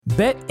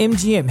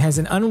BetMGM has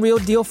an unreal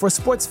deal for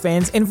sports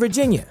fans in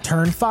Virginia.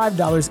 Turn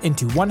 $5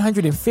 into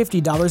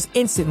 $150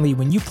 instantly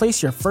when you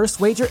place your first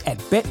wager at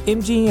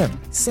BetMGM.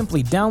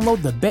 Simply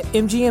download the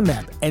BetMGM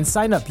app and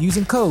sign up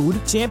using code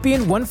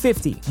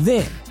Champion150.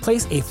 Then,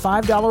 place a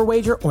 $5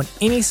 wager on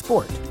any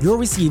sport. You'll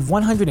receive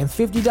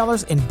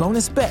 $150 in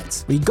bonus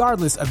bets,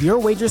 regardless of your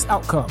wager's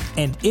outcome.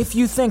 And if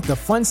you think the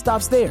fun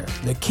stops there,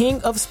 the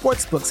King of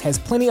Sportsbooks has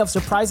plenty of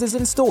surprises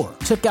in store.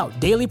 Check out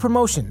daily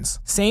promotions,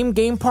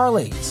 same-game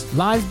parlays,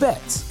 live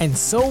bets, and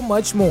so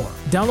much more.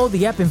 Download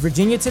the app in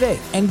Virginia today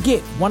and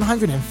get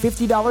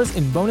 $150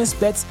 in bonus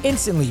bets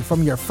instantly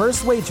from your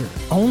first wager.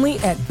 Only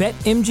at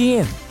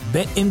BetMGM.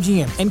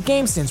 BetMGM and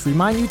GameSense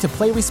remind you to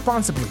play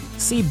responsibly.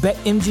 See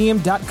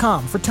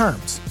BetMGM.com for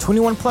terms.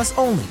 21 plus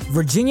only.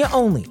 Virginia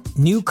only.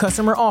 New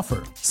customer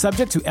offer.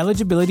 Subject to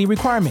eligibility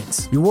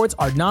requirements. Rewards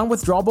are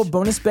non-withdrawable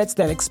bonus bets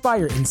that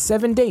expire in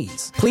 7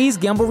 days. Please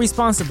gamble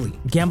responsibly.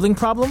 Gambling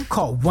problem?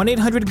 Call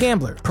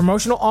 1-800-GAMBLER.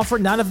 Promotional offer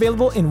not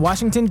available in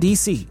Washington,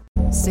 D.C.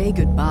 Say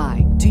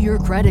goodbye to your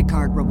credit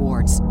card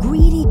rewards.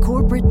 Greedy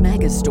corporate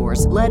mega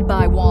stores, led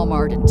by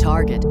Walmart and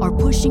Target, are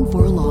pushing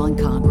for a law in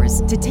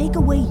Congress to take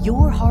away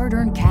your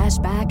hard-earned cash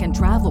back and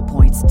travel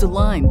points to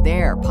line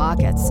their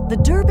pockets. The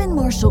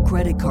Durbin-Marshall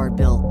credit card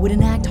bill would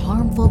enact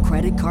harmful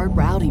credit card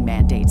routing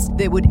mandates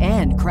that would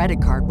end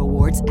credit card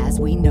rewards as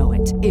we know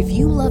it. If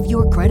you love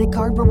your credit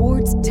card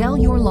rewards, tell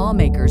your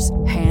lawmakers,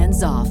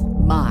 hands off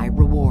my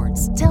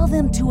rewards. Tell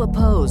them to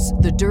oppose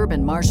the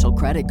Durbin-Marshall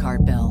credit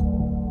card bill.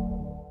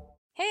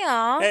 Hey,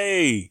 y'all.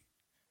 Hey.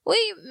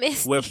 We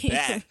missed We're you,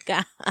 back.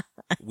 guys.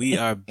 We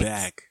are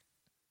back.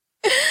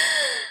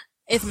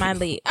 It's my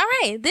lead. All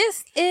right.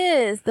 This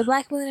is the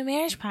Black Millennial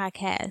Marriage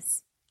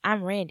Podcast.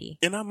 I'm Randy.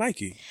 And I'm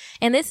Mikey.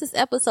 And this is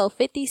episode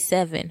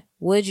 57.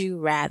 Would you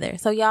rather?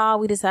 So, y'all,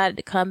 we decided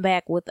to come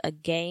back with a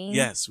game.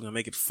 Yes, we're going to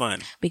make it fun.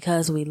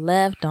 Because we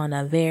left on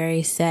a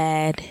very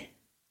sad,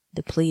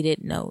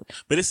 depleted note.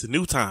 But it's a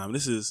new time.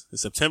 It's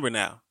September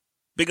now.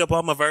 Big up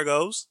all my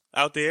Virgos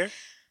out there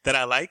that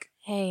I like.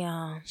 Hey,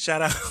 y'all.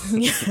 Shout out.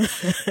 Virgos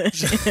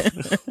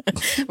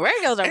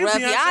are rough.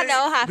 Y'all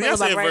know how I feel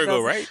about Virgos.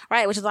 Virgo, right?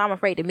 Right, which is why I'm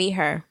afraid to meet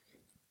her.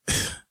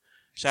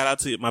 Shout out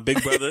to my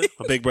big brother.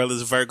 My big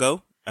brother's a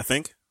Virgo, I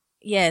think.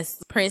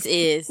 Yes, Prince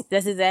is.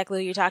 That's exactly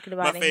what you're talking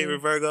about. My favorite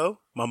Virgo.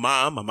 My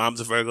mom's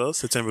a Virgo,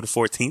 September the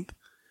 14th.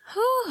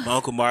 My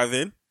Uncle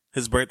Marvin,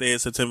 his birthday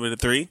is September the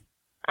 3rd. Okay.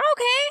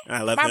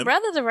 I love him. My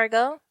brother's a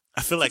Virgo.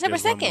 I feel like September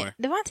there's 2nd. one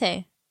more.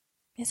 Devontae.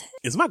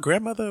 Is my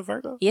grandmother a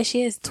Virgo? Yes,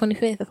 she is.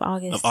 25th of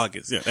August. Of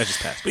August, yeah, that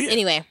just passed. But yeah.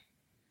 Anyway,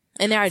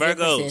 and there are Virgos.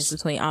 differences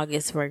between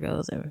August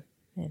Virgos and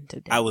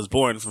today. I was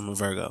born from a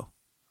Virgo,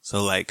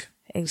 so like,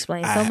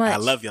 explains so much. I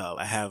love y'all.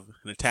 I have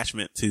an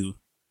attachment to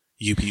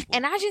you people,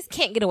 and I just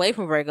can't get away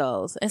from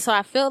Virgos, and so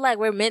I feel like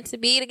we're meant to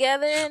be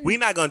together. We're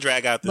not gonna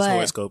drag out this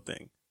horoscope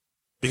thing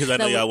because I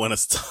know y'all want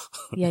us to.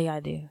 Yeah,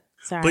 y'all do.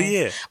 Sorry, but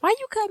yeah, why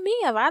you cut me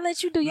off? I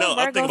let you do your Virgo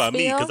I'm thinking about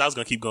spiel. me because I was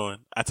gonna keep going.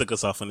 I took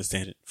us off on this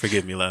tangent.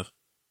 Forgive me, love.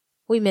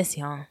 We miss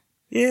y'all.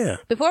 Yeah.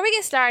 Before we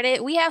get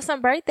started, we have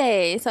some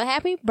birthdays. So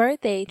happy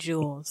birthday,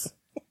 Jules.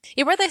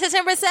 Your birthday's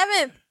September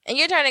 7th, and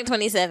you're turning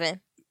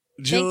 27.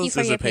 Jules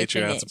is a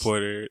Patreon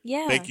supporter.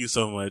 Yeah. Thank you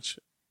so much.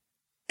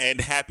 And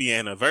happy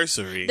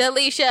anniversary.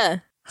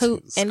 Delisha,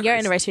 and your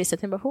anniversary is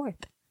September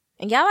 4th.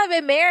 And y'all have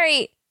been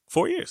married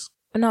 4 years.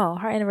 No,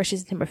 her anniversary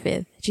is September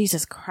 5th.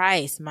 Jesus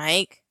Christ,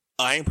 Mike.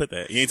 Oh, I ain't put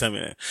that. You ain't tell me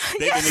that.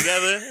 They've been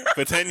together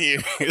for 10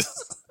 years.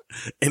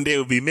 And they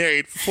will be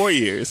married for 4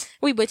 years.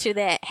 We butchered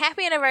that.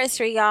 Happy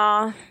anniversary,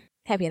 y'all.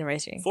 Happy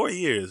anniversary. 4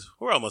 years.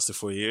 We're almost at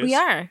 4 years. We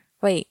are.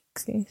 Wait,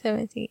 16,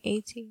 17,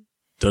 18.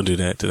 Don't do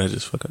that. Did I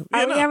just fuck up?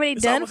 Are we already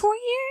done 4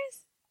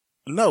 years?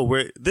 No,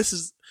 we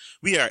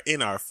are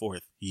in our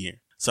 4th year.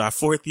 So our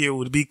 4th year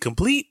would be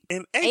complete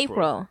in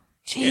April.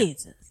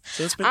 Jesus. Yeah.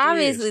 So it's been 3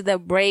 Obviously, years. the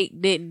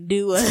break didn't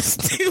do us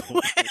too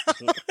well.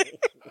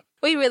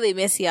 We really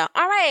miss y'all.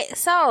 All right.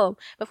 So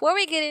before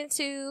we get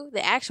into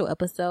the actual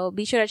episode,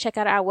 be sure to check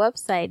out our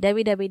website,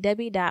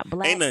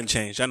 Ain't nothing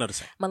changed. I know the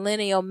same.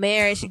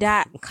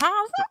 millennialmarriage.com. Stop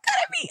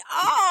cutting me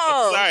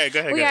off. Sorry, go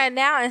ahead. We are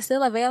now and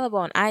still available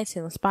on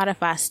iTunes,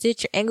 Spotify,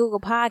 Stitcher, and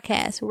Google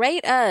Podcasts.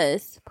 Rate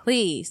us,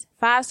 please.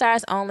 5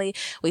 stars only.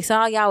 We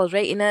saw y'all was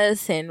rating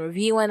us and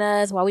reviewing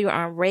us while we were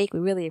on break. We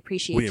really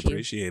appreciate you. We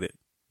appreciate it.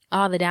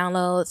 All the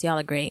downloads. Y'all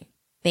are great.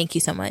 Thank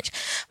you so much.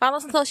 Follow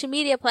us on social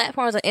media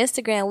platforms. On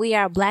Instagram, we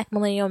are Black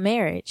Millennial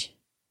Marriage.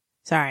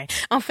 Sorry.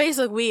 On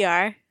Facebook, we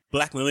are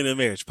Black Millennial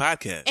Marriage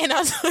Podcast. And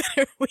on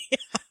Twitter, we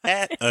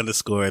are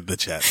 @_the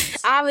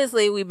Chappies.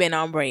 Obviously, we've been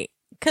on break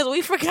because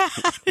we forgot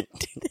how to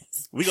do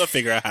this. We're going to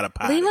figure out how to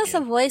pod Leave us a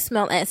again.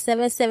 voicemail at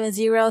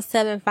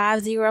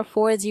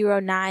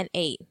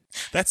 770-750-4098.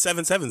 That's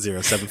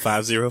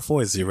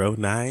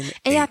 770-750-4098.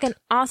 And y'all can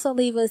also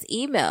leave us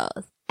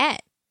emails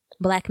at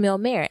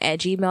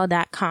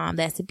blackmailmare@gmail.com.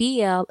 That's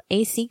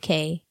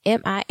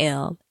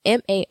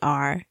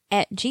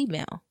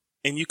BLACKMILMAR@gmail.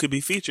 And you could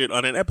be featured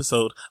on an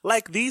episode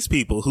like these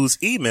people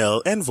whose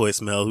email and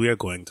voicemail we are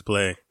going to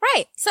play.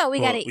 Right. So we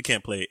got we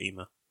can't play an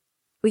email.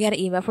 an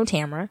email from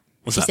Tamara.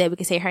 She said we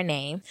could say her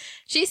name.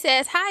 She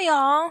says, "Hi,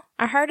 y'all.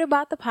 I heard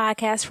about the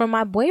podcast from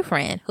my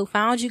boyfriend who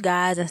found you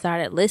guys and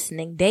started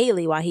listening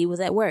daily while he was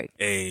at work.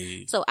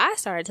 Hey. So I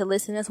started to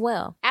listen as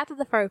well. After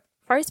the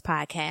first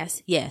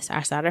podcast, yes,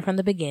 I started from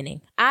the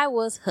beginning. I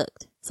was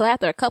hooked. So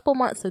after a couple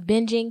months of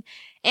binging,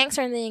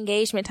 answering the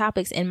engagement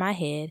topics in my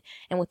head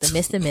and with the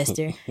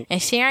Mr. and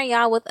sharing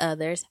y'all with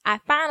others, I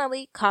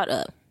finally caught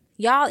up.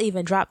 Y'all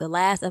even dropped the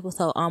last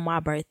episode on my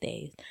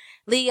birthdays.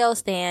 Leo,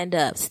 stand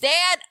up.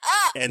 Stand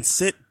up! And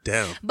sit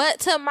down. But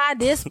to my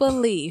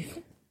disbelief,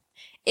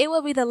 it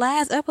will be the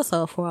last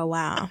episode for a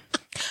while.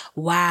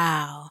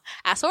 Wow.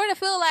 I sort of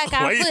feel like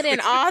I put in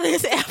all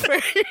this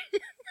effort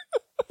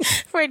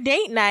for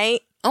date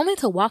night, only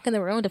to walk in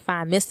the room to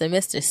find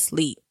Mr.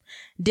 sleep.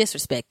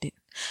 Disrespected.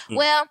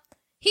 Well,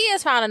 he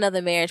has found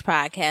another marriage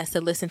podcast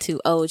to listen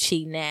to, old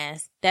cheating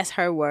ass. That's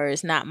her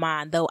words, not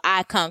mine, though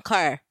I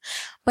concur.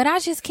 But I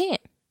just can't.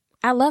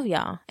 I love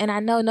y'all, and I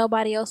know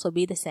nobody else will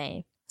be the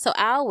same. So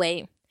I'll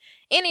wait.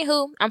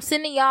 Anywho, I'm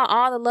sending y'all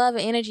all the love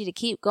and energy to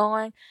keep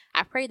going.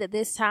 I pray that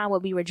this time will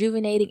be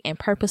rejuvenating and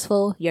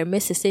purposeful. Your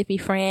Mississippi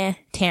friend,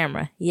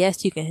 Tamara.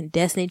 Yes, you can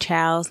Destiny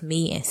Child's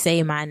me and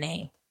say my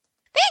name.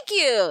 Thank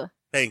you.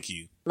 Thank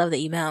you. Love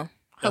the email.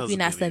 Hope you're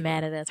not so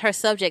mad at us. Her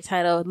subject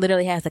title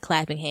literally has the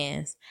clapping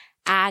hands.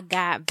 I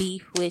got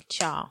beef with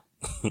y'all.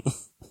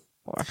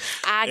 Or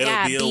It'll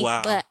got be a beef,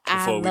 while but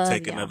before we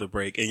take y'all. another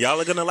break. And y'all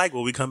are going to like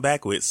what we come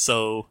back with.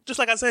 So, just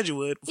like I said you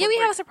would. Yeah, we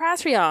have a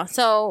surprise for y'all.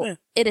 So,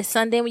 It is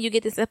Sunday when you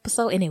get this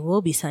episode, and it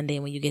will be Sunday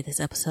when you get this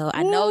episode.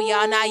 I know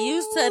y'all not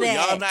used to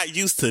that. Y'all not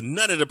used to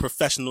none of the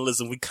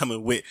professionalism we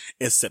coming with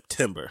in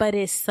September. But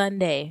it's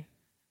Sunday.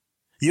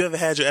 You ever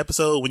had your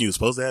episode when you were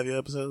supposed to have your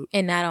episode?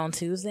 And not on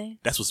Tuesday?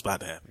 That's what's about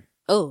to happen.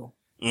 Oh.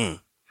 And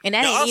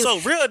that now, ain't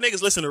also, real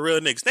niggas listen to real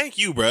niggas. Thank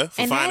you, bruh,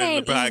 for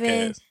finding the podcast.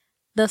 Even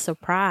the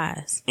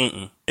surprise.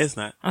 It's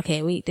not.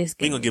 Okay, we ain't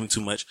gonna give him too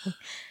much.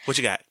 What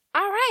you got?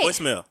 All right.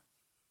 Voicemail.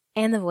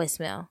 And the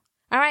voicemail.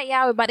 All right,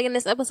 y'all. We're about to get in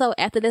this episode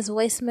after this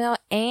voicemail,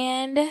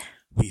 and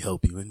we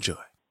hope you enjoy.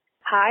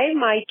 Hi,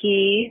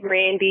 Mikey,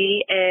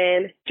 Randy,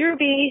 and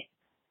Drewby.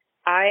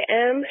 I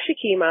am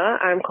Shakima.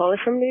 I'm calling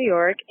from New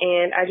York,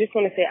 and I just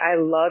want to say I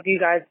love you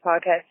guys'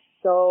 podcast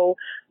so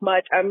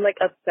much. I'm like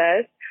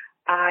obsessed.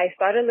 I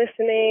started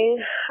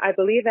listening, I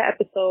believe, at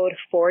episode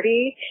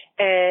 40,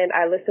 and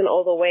I listened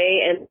all the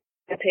way and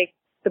I didn't take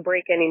the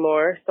break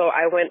anymore. So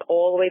I went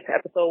all the way to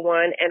episode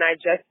 1, and I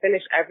just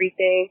finished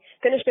everything.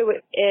 Finished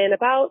it in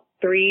about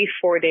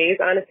 3-4 days,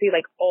 honestly,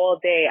 like all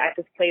day. I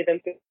just played them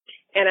through.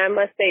 And I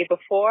must say,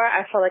 before,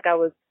 I felt like I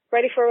was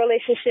ready for a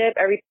relationship.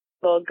 Everything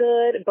felt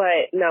good.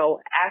 But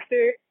no,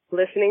 after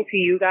listening to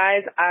you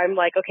guys, I'm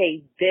like,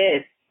 okay,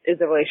 this is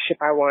the relationship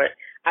I want.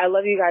 I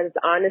love you guys'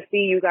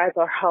 honesty. You guys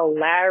are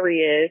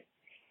hilarious.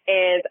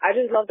 And I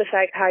just love the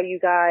fact how you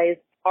guys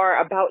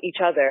are about each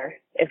other.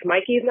 If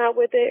Mikey's not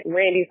with it,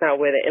 Randy's not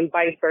with it, and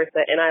vice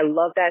versa. And I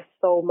love that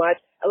so much.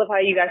 I love how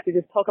you guys can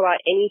just talk about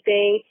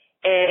anything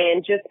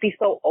and just be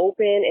so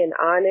open and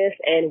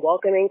honest and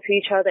welcoming to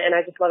each other. And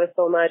I just love it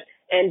so much.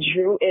 And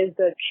Drew is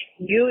the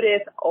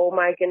cutest. Oh,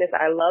 my goodness.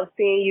 I love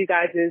seeing you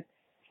guys'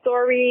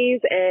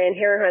 stories and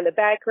hearing her in the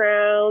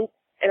background.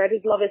 And I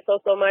just love it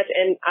so, so much.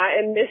 And I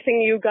am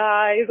missing you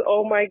guys.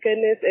 Oh, my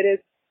goodness. It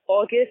is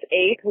August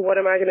 8th. What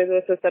am I going to do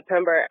until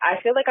September? I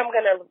feel like I'm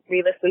going to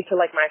re-listen to,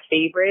 like, my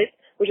favorites,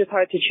 which is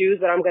hard to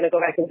choose, but I'm going to go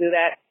back and do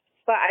that.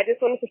 But I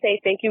just wanted to say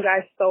thank you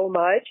guys so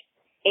much.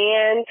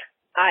 And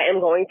I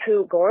am going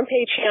to go on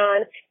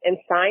Patreon and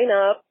sign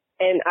up.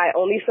 And I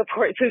only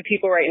support 2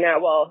 people right now.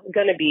 Well,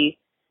 going to be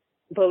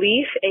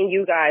Belief and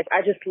you guys.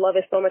 I just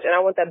love it so much. And I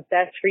want the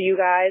best for you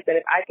guys. And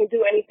if I can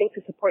do anything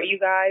to support you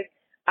guys,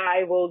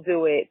 I will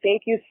do it.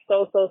 Thank you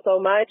so, so, so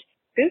much.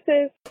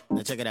 Deuces.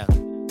 Now check it out.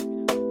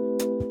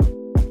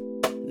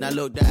 Now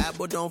look, the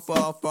apple don't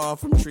fall far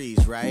from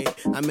trees, right?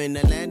 I'm in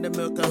the land of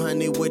milk and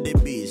honey with the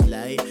bees,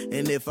 like.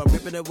 And if I'm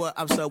ripping it, what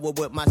I'm sowing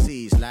with my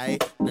seeds,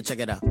 like. Now check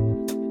it out.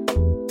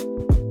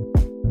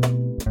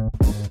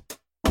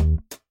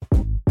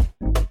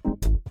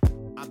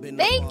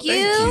 Thank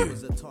you.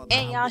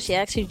 And y'all should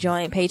actually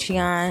join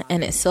Patreon.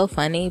 And it's so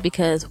funny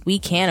because we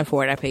can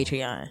afford our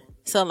Patreon.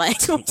 So like,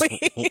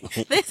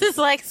 this is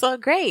like so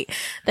great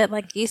that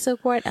like you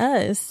support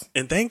us.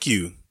 And thank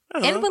you.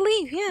 And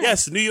Believe, yeah.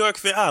 Yes, New York.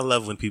 I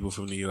love when people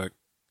from New York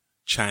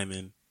chime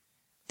in.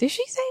 Did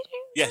she say that?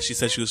 Yeah, she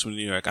said she was from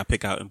New York. I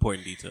pick out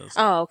important details.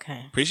 Oh,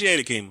 okay. Appreciate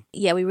it, Kim.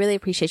 Yeah, we really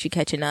appreciate you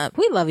catching up.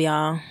 We love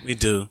y'all. We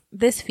do.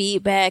 This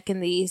feedback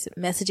and these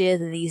messages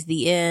and these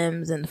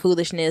DMs and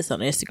foolishness on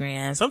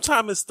Instagram.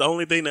 Sometimes it's the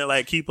only thing that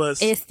like keep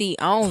us. It's the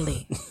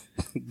only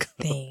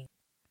thing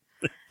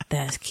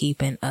that's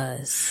keeping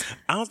us.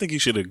 I don't think you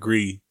should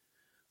agree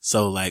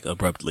so like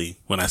abruptly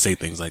when I say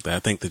things like that. I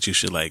think that you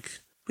should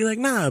like be like,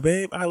 nah,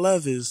 babe, our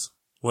love is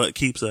what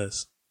keeps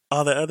us.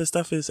 All the other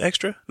stuff is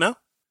extra. No?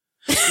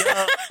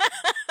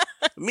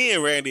 Me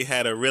and Randy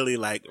had a really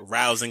like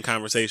rousing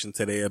conversation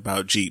today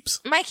about Jeeps.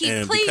 Mikey,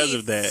 and please because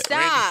of that,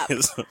 stop. Randy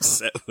is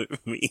upset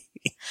with me.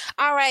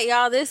 All right,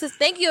 y'all.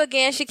 Thank you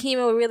again,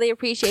 Shakima. We really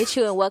appreciate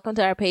you and welcome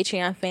to our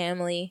Patreon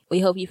family. We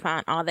hope you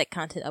found all that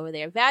content over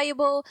there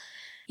valuable.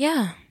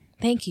 Yeah.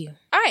 Thank you.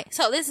 All right.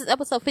 So this is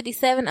episode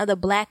 57 of the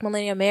Black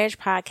Millennial Marriage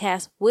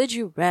Podcast. Would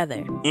you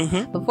rather?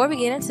 Before we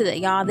get into that,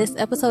 y'all, this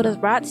episode is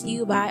brought to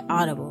you by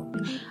Audible.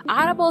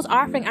 Audible is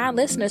offering our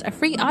listeners a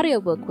free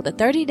audiobook with a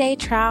 30-day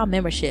trial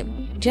membership.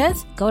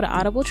 Just go to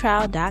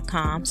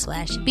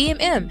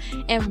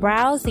audibletrial.com/BMM and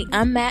browse the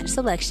unmatched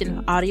selection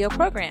of audio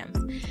programs.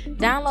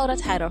 Download a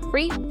title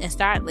free and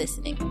start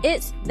listening.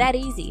 It's that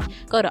easy.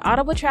 Go to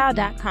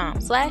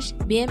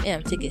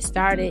audibletrial.com/BMM to get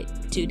started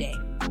today.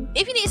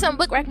 If you need some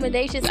book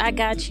recommendations, I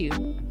got you.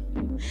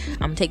 I'm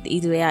gonna take the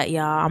easy way out,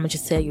 y'all. I'm gonna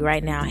just tell you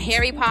right now.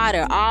 Harry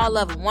Potter, all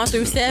of them, 1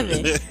 through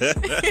 7.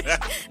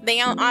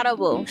 They on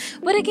Audible.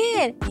 But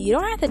again, you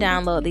don't have to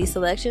download these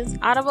selections.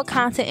 Audible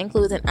content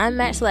includes an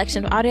unmatched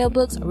selection of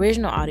audiobooks,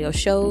 original audio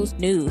shows,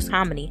 news,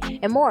 comedy,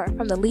 and more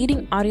from the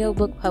leading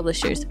audiobook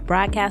publishers,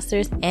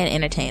 broadcasters, and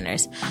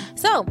entertainers.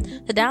 So,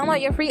 to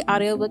download your free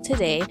audiobook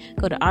today,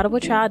 go to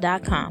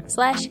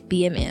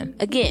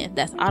audibletrial.com/BMM. Again,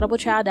 that's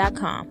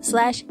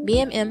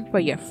audibletrial.com/BMM for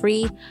your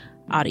free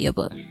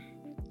audiobook.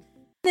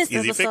 This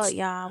Easy episode, fix.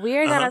 y'all,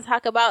 we're going to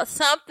talk about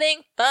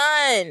something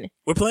fun.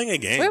 We're playing a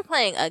game.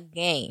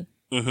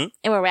 And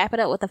we'll wrap it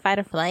up with a fight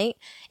or flight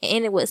and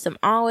end it with some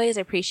always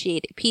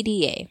appreciated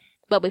PDA.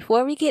 But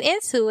before we get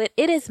into it,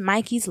 it is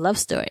Mikey's love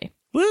story.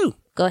 Woo!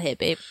 Go ahead,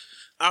 babe.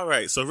 All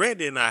right. So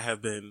Randy and I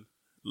have been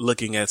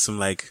looking at some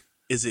like,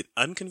 is it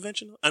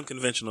unconventional?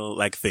 Unconventional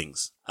like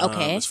things.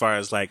 Okay. As far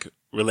as like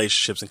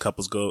relationships and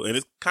couples go. And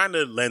it kind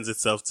of lends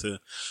itself to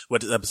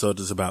what this episode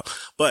is about.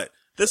 But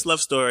this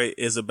love story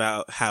is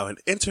about how an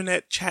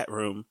internet chat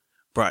room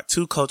brought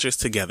two cultures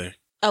together.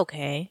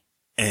 Okay.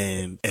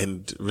 And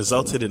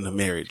resulted in a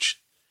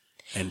marriage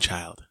and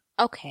child.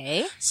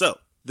 Okay. So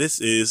this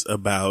is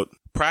about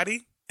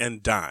Prati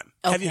and Don.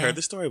 Okay. Have you heard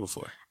this story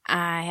before?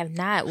 I have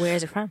not. Where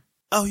is it from?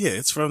 Oh yeah,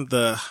 it's from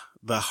the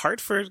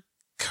Hartford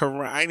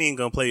Courant. I ain't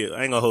gonna play it.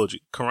 I ain't gonna hold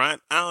you.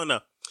 Courant. I don't know.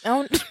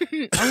 Oh, no. It's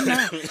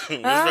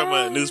from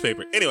a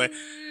newspaper. Anyway.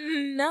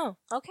 No.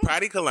 Okay.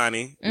 Prati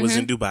Kalani was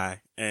in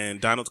Dubai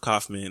and Donald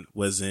Kaufman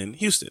was in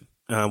Houston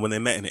when they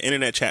met in an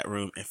internet chat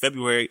room in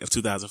February of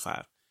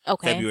 2005.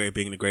 Okay. February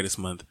being the greatest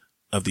month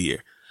of the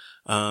year.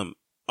 Are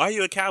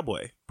you a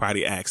cowboy?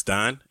 Prati asked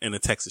Don in a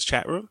Texas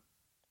chat room.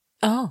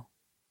 Oh.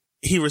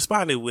 He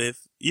responded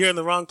with, you're in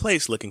the wrong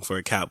place looking for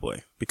a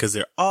cowboy because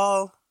they're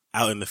all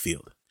out in the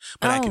field.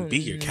 But I can be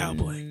your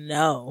cowboy.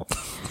 No.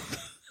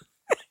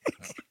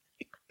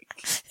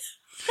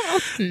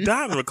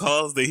 Don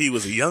recalls that he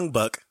was a young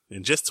buck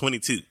and just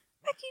 22.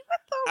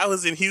 I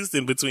was in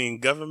Houston between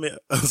government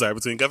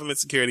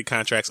security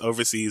contracts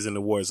overseas in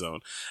the war zone.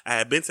 I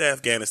had been to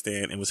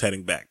Afghanistan and was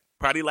heading back.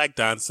 Prati liked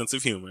Don's sense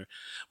of humor,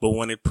 but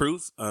wanted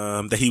proof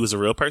that he was a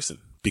real person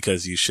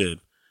because you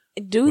should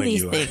do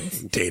these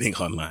things dating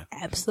online.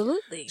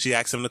 Absolutely. She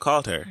asked him to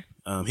call her.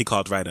 He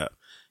called right up.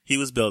 He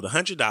was billed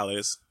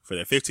 $100 for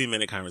their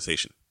 15-minute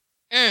conversation.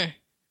 And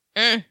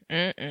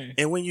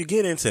when you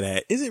get into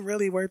that, is it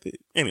really worth it?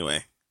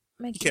 Anyway,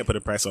 you can't put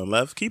a price on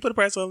love. Can you put a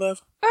price on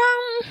love?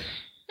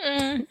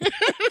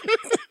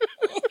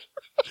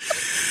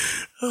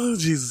 Oh,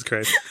 Jesus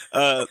Christ.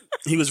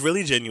 He was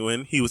really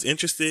genuine. He was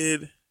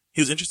interesting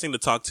to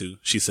talk to,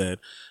 she said.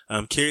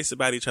 Curious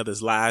about each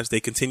other's lives. They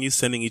continued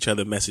sending each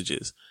other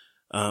messages.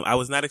 I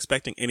was not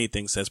expecting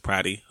anything, says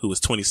Prati, who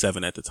was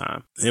 27 at the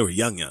time. They were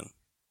young.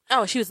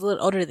 Oh, she was a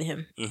little older than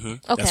him. Mm-hmm.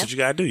 Okay. That's what you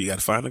gotta do. You gotta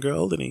find a girl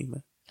older than you,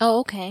 man. Oh,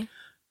 okay.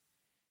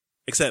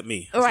 Except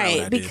me. That's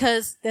right,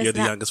 because you're the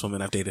youngest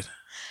woman I've dated.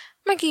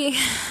 Mikey.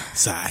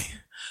 Sigh.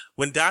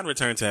 When Don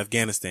returned to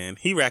Afghanistan,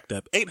 he racked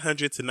up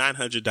 $800 to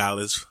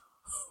 $900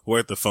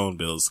 worth of phone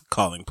bills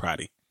calling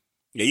Prati.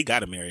 Yeah, you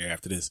gotta marry her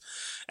after this.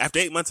 After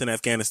 8 months in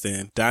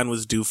Afghanistan, Don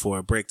was due for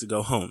a break to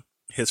go home.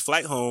 His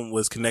flight home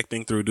was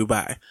connecting through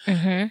Dubai.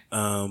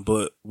 Mm-hmm.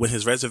 But when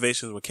his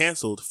reservations were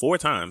canceled 4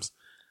 times,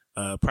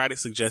 Prati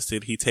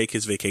suggested he take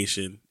his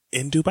vacation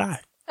in Dubai.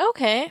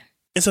 Okay.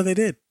 And so they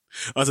did.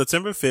 On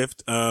September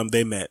 5th,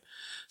 they met.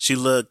 She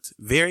looked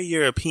very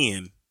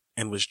European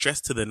and was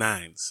dressed to the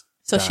nines.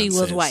 So Don she was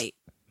says. white.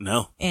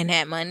 No. And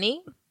had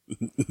money?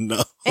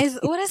 No.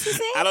 What does he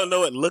say? I don't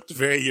know. It looked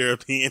very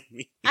European.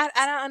 I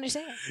don't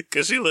understand.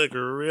 Because she looked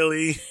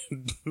really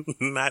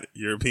not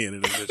European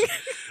in the picture.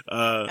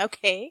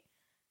 Okay.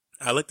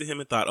 I looked at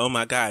him and thought, oh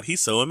my God,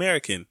 he's so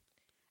American.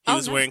 He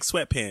was wearing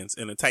sweatpants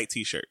and a tight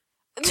t-shirt.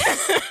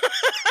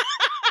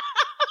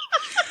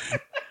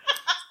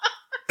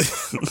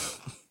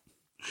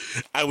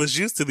 I was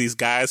used to these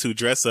guys who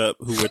dress up,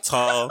 who were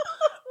tall,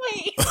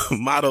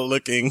 model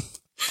looking,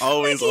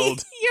 always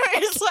old.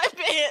 You're in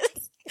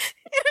sweatpants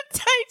and a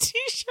tight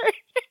t-shirt.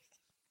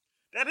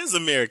 That is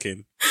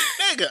American.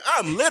 Nigga,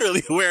 I'm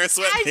literally wearing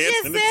sweatpants. I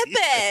just and a said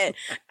t-shirt.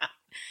 that.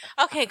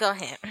 Okay, go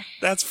ahead.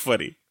 That's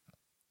funny.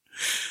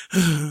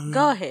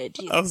 Go ahead.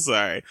 Jesus. I'm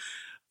sorry.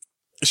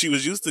 She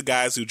was used to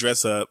guys who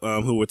dress up,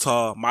 who were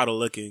tall, model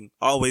looking,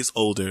 always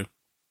older.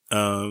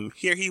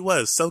 Here he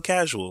was, so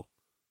casual.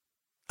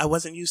 I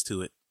wasn't used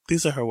to it.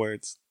 These are her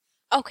words.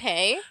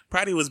 Okay.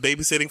 Priddy was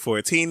babysitting for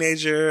a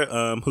teenager,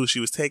 who she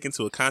was taking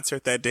to a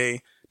concert that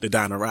day. The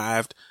Don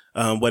arrived.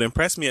 What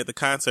impressed me at the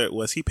concert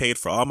was he paid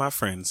for all my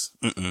friends.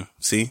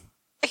 See?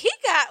 He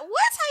got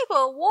what type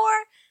of war?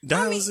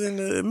 Don was in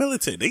the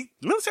military.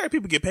 Military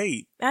people get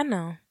paid. I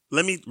know.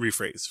 Let me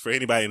rephrase for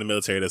anybody in the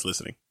military that's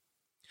listening.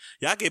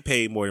 Y'all get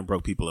paid more than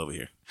broke people over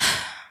here.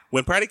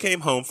 When Priddy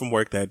came home from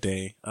work that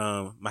day,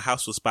 my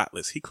house was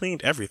spotless. He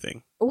cleaned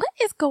everything. What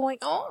is going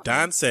on?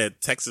 Don said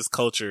Texas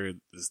culture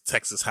is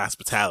Texas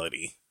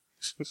hospitality.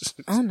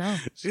 Oh, no.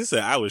 She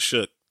said I was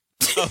shook.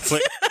 Oh,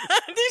 Did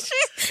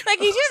she?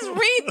 Like, you just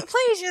read,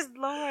 please, just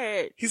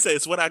Lord. He said,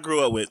 it's what I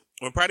grew up with.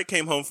 When Priddy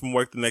came home from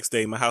work the next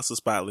day, my house was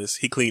spotless.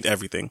 He cleaned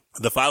everything.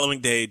 The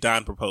following day,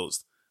 Don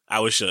proposed. I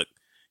was shook.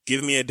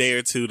 Give me a day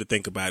or two to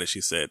think about it,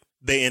 she said.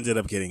 They ended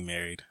up getting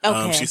married.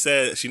 Okay. She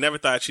said she never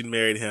thought she'd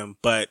married him,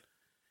 but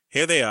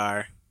here they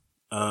are,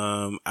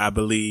 I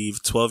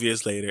believe 12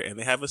 years later, and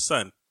they have a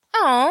son.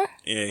 Oh.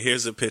 Yeah,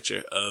 here's a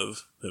picture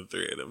of the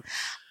three of them.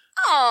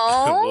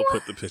 Oh. We'll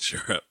put the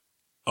picture up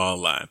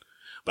online.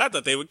 But I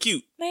thought they were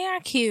cute. They are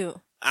cute.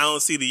 I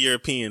don't see the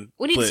European.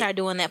 We need to start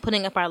doing that,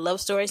 putting up our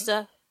love story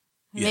stuff.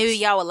 Yes. Maybe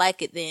y'all would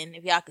like it then,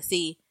 if y'all could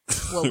see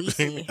what we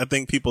see. I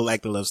think people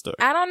like the love story.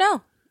 I don't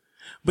know.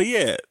 But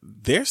yeah,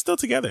 they're still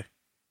together.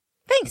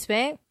 Thanks,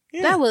 babe.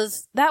 Yeah.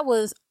 That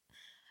was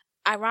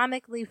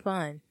ironically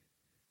fun.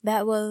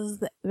 That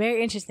was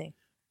very interesting.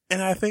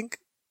 And I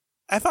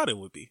thought it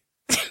would be.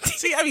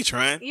 See, I be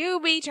trying. You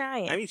be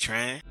trying. I be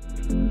trying.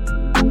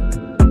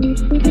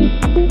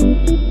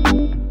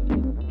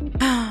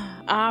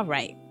 All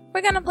right.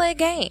 We're going to play a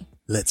game.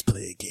 Let's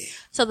play a game.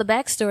 So the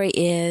backstory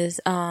is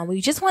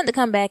we just wanted to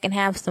come back and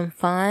have some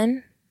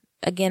fun.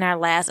 Again, our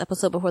last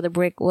episode before the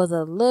break was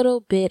a little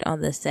bit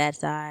on the sad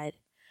side.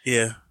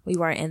 Yeah. We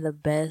weren't in the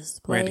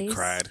best place. Randy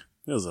cried.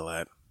 It was a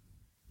lot.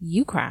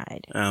 You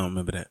cried. I don't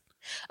remember that.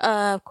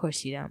 Of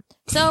course you don't.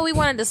 So we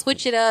wanted to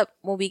switch it up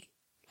when we,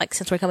 like,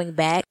 since we're coming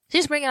back.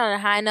 Just bring it on a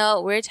high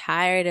note. We're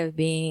tired of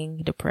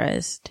being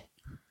depressed.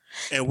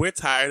 And we're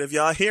tired of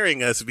y'all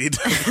hearing us be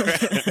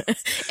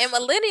depressed. And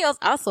millennials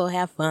also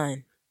have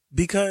fun.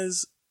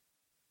 Because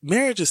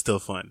marriage is still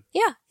fun.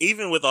 Yeah.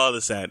 Even with all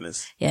the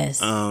sadness. Yes.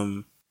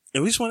 And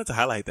we just wanted to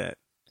highlight that.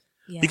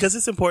 Yeah. Because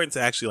it's important to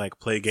actually like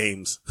play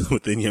games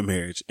within your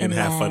marriage and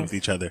have fun with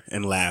each other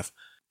and laugh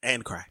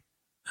and cry.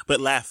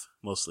 But laugh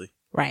mostly.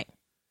 Right.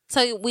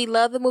 So we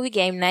love the movie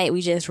Game Night.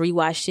 We just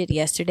rewatched it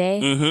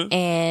yesterday. Mm-hmm.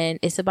 And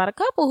it's about a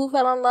couple who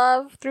fell in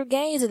love through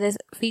games. And this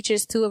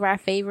features two of our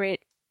favorite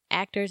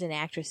actors and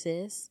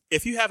actresses.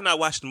 If you have not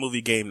watched the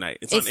movie Game Night,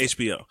 it's on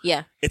HBO.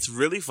 Yeah. It's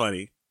really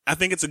funny. I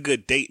think it's a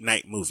good date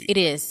night movie. It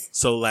is.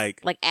 So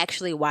like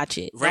actually watch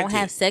it. Rent Don't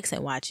have it. sex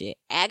and watch it.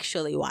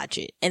 Actually watch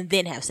it and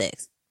then have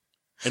sex.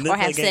 and then Or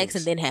play have sex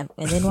games.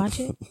 and then watch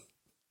it.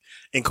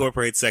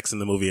 Incorporate sex in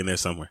the movie in there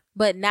somewhere.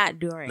 But not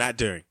during. Not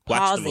during. Watch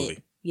Pause the movie.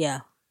 it. Yeah.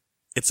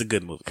 It's a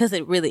good movie. Because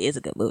it really is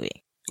a good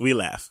movie. We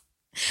laugh.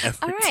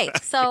 All right.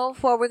 So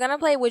we're going to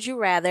play Would You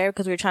Rather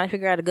because we're trying to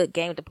figure out a good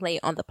game to play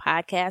on the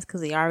podcast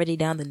because we already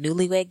done the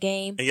Newlywed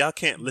Game. And y'all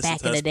can't listen Back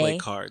to in us the play day.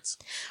 cards.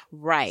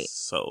 Right.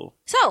 So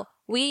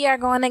We are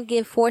going to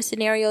give 4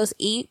 scenarios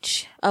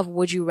each of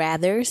Would You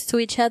Rathers to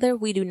each other.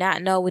 We do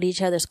not know what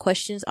each other's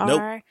questions are.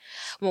 Nope.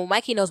 Well,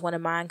 Mikey knows one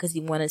of mine because he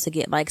wanted to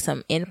get like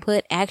some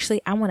input.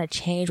 Actually, I want to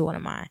change one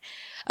of mine.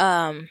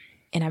 And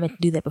I meant to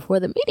do that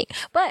before the meeting,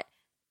 but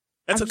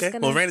that's I'm just okay.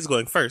 gonna- Well, Randy's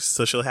going first,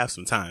 so she'll have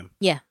some time.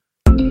 yeah.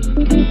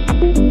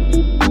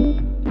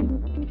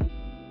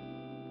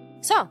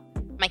 So,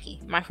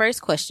 Mikey, my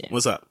first question.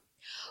 What's up?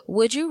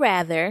 Would you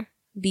rather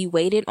be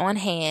waited on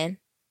hand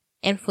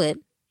and foot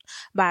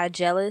by a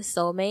jealous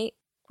soulmate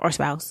or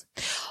spouse,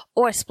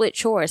 or split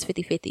chores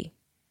 50-50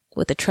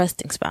 with a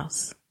trusting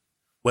spouse?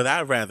 Would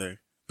I rather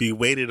be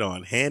waited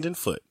on hand and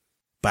foot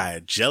by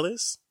a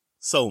jealous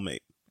soulmate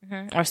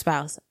Or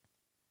spouse?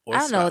 or I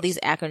don't know what spouse? these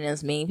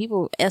acronyms mean.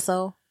 People,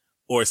 SO.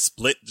 Or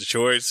split the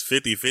chores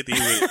 50-50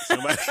 with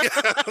somebody? Did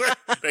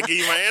I give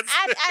you my answer?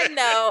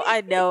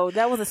 I know.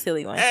 That was a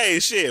silly one. Hey,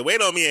 shit, wait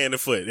on me hand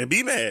and foot and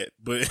be mad,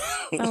 but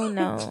Oh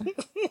no.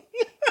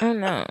 Oh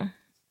no.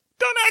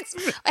 don't ask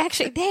me.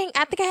 Actually, dang,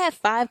 I think I had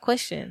 5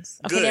 questions.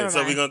 Okay, never Good, so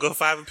mind. we're going to go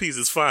 5 apiece.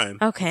 It's fine.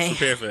 Okay.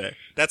 Prepare for that.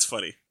 That's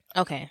funny.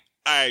 Okay.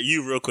 All right,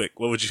 you real quick.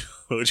 What would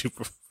you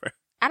prefer?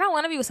 I don't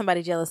want to be with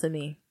somebody jealous of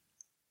me.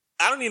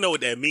 I don't even know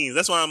what that means.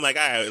 That's why I'm like,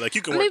 all right, like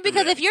you can I work mean, through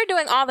because that. if you're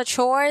doing all the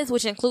chores,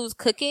 which includes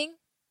cooking,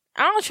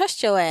 I don't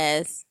trust your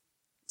ass.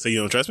 So you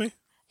don't trust me?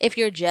 If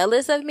you're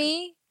jealous of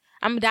me,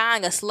 I'm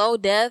dying a slow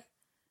death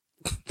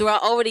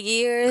throughout over the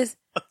years.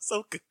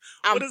 So good.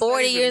 I'm What does that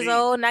 40 even years mean?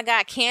 old and I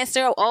got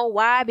cancer. Oh,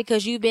 why?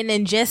 Because you've been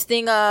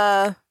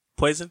ingesting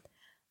Poison?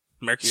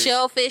 Mercury?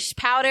 shellfish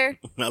powder.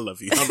 I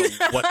love you. I don't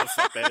know what the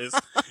fuck that is.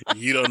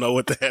 You don't know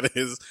what that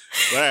is.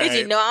 All right. Did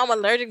you know I'm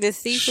allergic to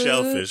seafood?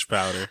 Shellfish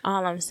powder.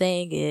 All I'm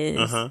saying is,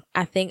 Uh-huh.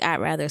 I think I'd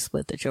rather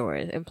split the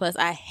chores. And plus,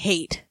 I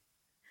hate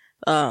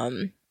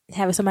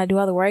having somebody do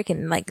all the work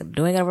and like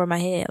doing it over my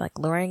head, like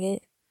lowering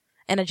it.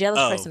 And a jealous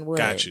person would.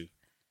 Got you.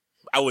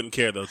 I wouldn't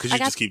care though, because you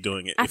just keep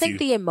doing it. I think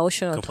the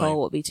emotional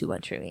toll would be too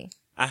much for me.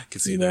 I can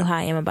see that. You know how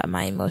I am about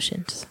my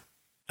emotions.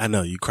 I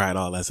know you cried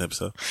all last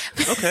episode.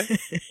 Okay.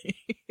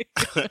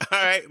 All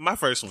right, my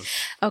first one.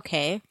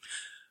 Okay.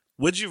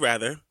 Would you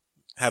rather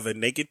have a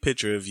naked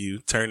picture of you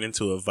turn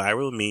into a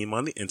viral meme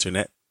on the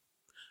internet,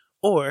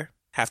 or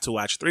have to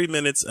watch 3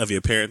 minutes of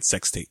your parents'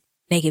 sex tape?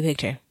 Naked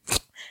picture.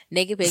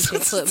 Naked picture.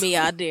 Put me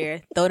out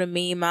there. Throw the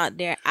meme out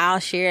there. I'll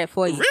share it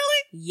for you.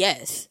 Really?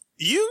 Yes.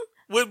 You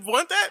would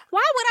want that?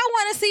 Why would I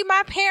want to see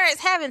my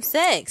parents having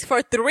sex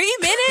for 3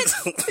 minutes?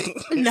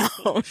 No.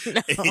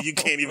 You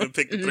can't even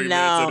pick the 3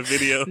 minutes of the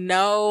video?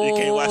 No. You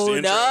can't watch the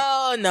intro?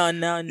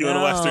 No. You want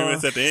to watch 3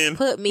 minutes at the end?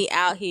 Put me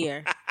out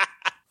here.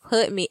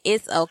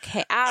 It's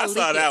okay. I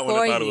saw that one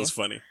and thought it was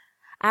funny.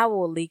 I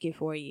will leak it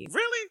for you.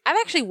 Really? I've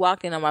actually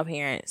walked in on my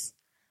parents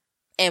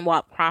and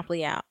walked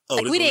promptly out. Oh,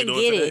 like, we didn't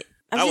get it.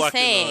 I walked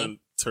in on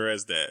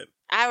Therese' dad.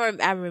 I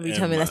remember you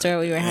telling me that story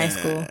when we were in high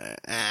school.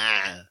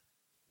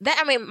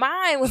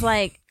 Mine was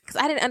like, because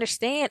I didn't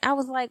understand. I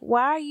was like,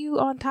 why are you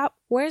on top?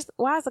 Why is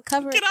the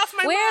cover? Get off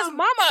my Where's mom?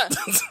 Mama?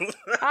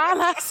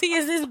 All I see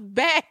is his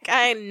back.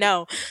 I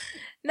know.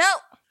 No.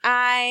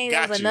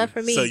 That was enough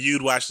for me. So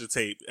you'd watch the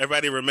tape.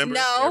 Everybody remember?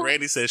 No. And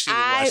Randy said she would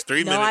watch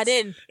 3 minutes. No, I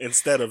didn't.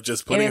 Instead of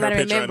just putting her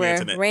picture on the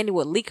internet. Randy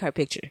would leak her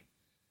picture.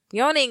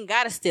 You don't even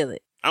gotta steal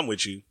it. I'm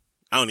with you.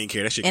 I don't even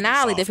care. That shit. And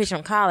I only did picture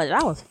from college.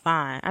 I was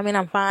fine.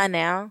 I'm fine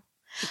now.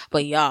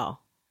 But y'all,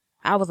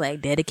 I was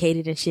like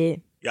dedicated and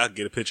shit. Y'all can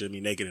get a picture of me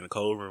naked in a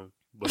cold room.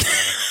 But,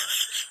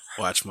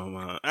 watch my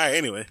mom. All right,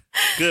 anyway.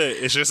 Good.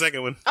 It's your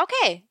second one.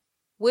 Okay.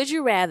 Would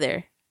you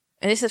rather,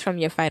 and this is from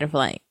your fight or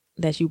flight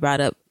that you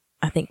brought up,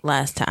 I think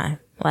last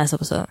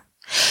episode.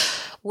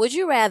 Would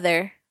you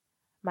rather,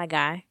 my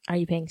guy, are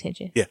you paying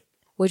attention? Yeah.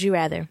 Would you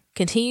rather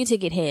continue to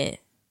get head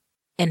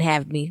and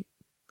have me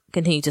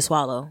continue to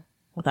swallow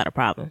without a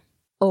problem?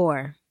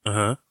 Or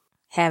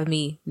have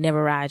me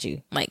never ride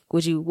you? Like,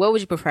 what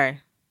would you prefer?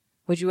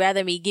 Would you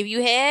rather me give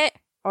you head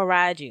or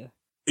ride you?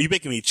 Are you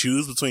making me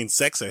choose between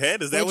sex or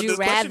head? Is that what this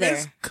question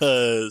is?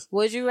 Because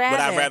would you rather?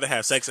 Would I rather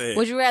have sex or head?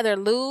 Would you rather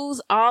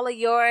lose all of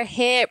your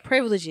head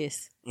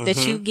privileges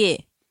that you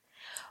get,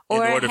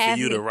 or in order for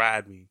you to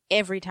ride me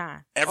every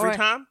time? Every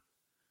time?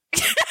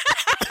 I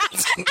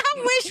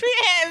wish we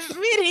had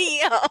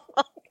video.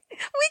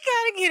 We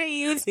gotta get a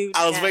YouTube.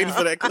 I was waiting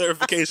for that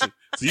clarification.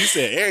 So you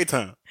said every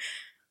time.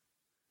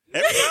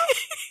 Every time?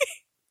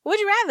 Would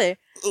you rather?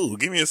 Ooh,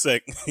 give me a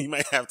sec. You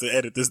might have to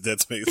edit this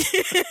dead space.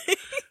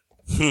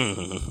 This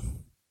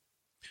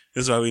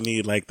is why we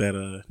need like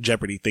that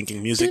Jeopardy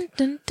thinking music.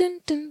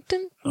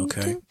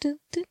 Okay.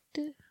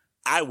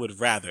 I would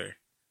rather.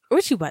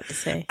 What you about to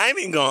say? I ain't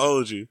even gonna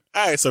hold you.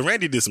 All right, so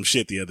Randy did some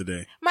shit the other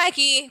day.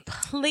 Mikey,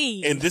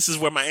 please. And this is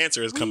where my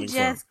answer is coming from.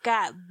 We just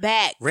got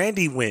back.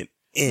 Randy went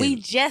in. We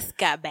just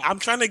got back. I'm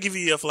trying to give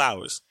you your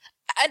flowers.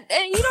 And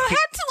you don't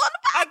have to on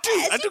the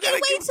podcast. I do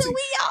gotta wait till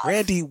we off.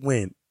 Randy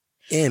went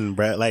in,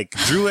 bruh. Like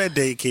Drew at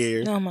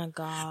daycare. Oh my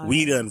God.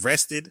 We done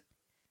rested.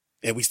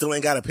 And we still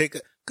ain't got to pick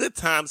up. Good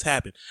times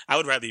happen. I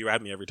would rather you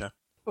ride me every time.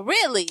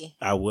 Really?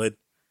 I would.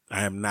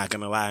 I am not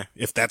going to lie.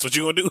 If that's what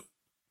you're going to do.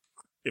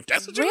 If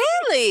that's what you're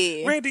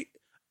really? Gonna do. Randy,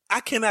 I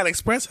cannot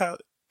express how.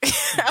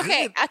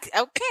 Okay.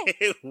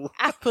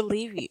 I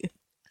believe you.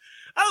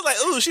 I was like,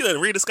 ooh, she done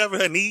rediscovered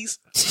her knees.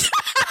 She's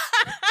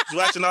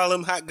watching all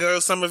them hot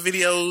girl summer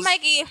videos.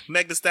 Mikey.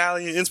 Meg Thee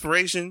Stallion,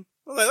 inspiration.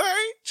 I was like, all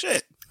right,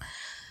 shit.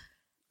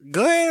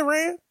 Go ahead,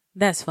 Rand.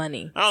 That's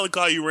funny. I only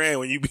call you Rand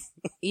when you be.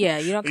 Yeah,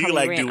 you don't call me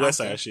like Rand do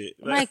West often. Side shit.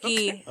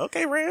 Mikey.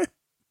 Okay, Rand.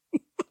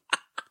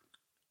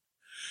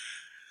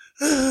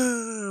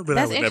 But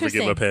That's I would never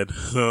give up head.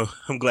 So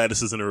I'm glad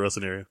this isn't a real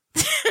scenario.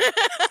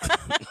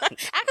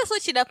 I can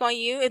switch it up on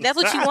you if that's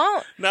what you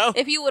want. No.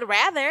 If you would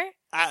rather.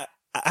 I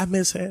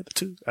miss head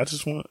too. I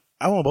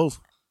want both.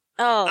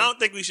 Oh. I don't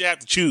think we should have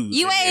to choose.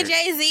 You ain't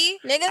Jay-Z,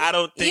 nigga. I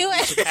don't think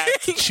we should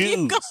have to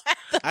choose.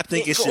 I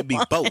think it should be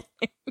both.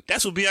 one.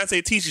 That's what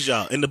Beyonce teaches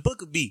y'all. In the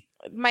book of B.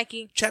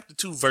 Mikey. Chapter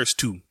 2, verse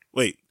 2.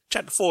 Wait.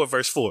 Chapter 4,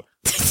 verse 4.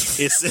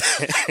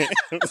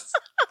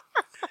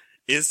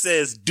 It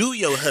says, do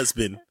your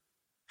husband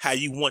how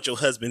you want your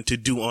husband to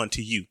do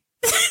unto you.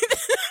 Mikey.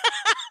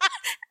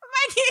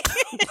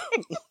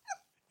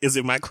 Is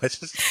it my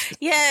question?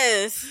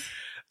 Yes.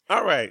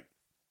 All right.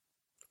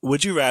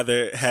 Would you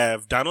rather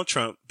have Donald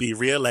Trump be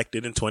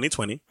reelected in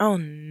 2020? Oh,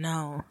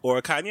 no.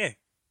 Or Kanye?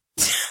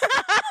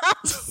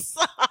 I'm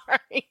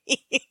sorry.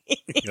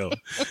 Yo,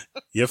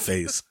 your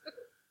face.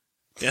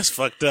 That's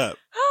fucked up.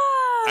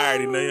 I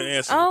already know your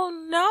answer. Oh,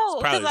 no.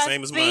 It's probably the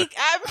same as mine.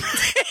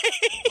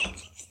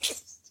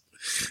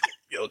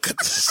 Yo, cut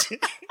this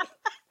shit.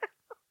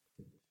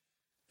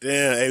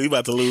 Damn, hey, we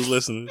about to lose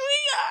listeners. We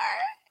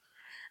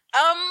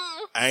are.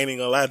 I ain't even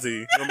gonna lie to you.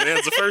 You want me to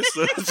answer first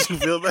so that you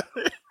feel better?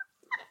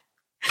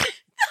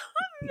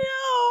 No.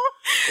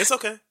 It's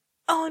okay.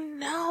 Oh,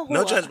 no.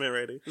 No judgment,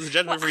 Randy. This is a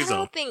judgment-free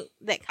zone.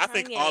 I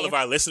think all of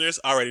our listeners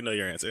already know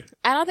your answer.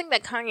 I don't think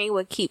that Kanye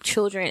would keep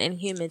children and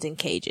humans in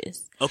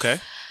cages. Okay.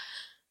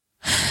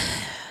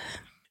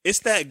 It's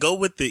that go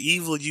with the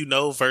evil you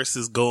know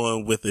versus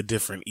going with a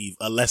different evil,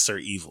 a lesser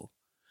evil.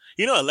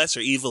 You know, a lesser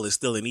evil is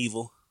still an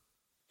evil.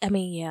 I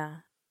mean, yeah.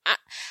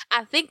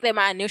 I think that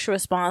my initial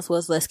response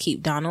was, let's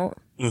keep Donald.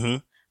 Mm-hmm.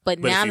 But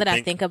now that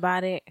I think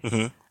about it,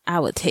 mm-hmm. I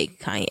would take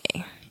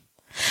Kanye.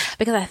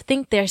 Because I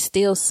think there's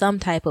still some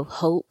type of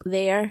hope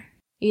there,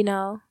 you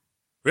know?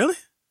 Really?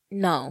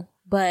 No,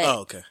 but oh,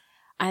 okay.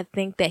 I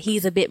think that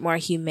he's a bit more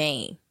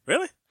humane.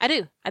 Really? I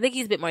do. I think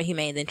he's a bit more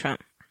humane than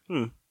Trump.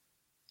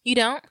 You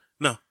don't?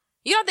 No.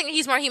 You don't think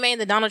he's more humane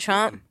than Donald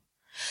Trump?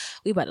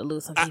 We about to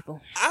lose some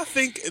people. I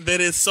think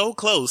that it's so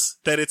close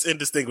that it's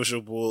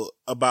indistinguishable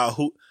about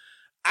who.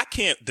 I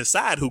can't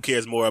decide who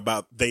cares more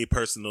about their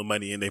personal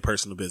money and their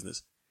personal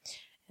business.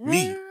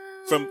 Me.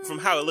 From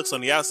how it looks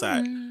on the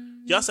outside.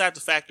 You also have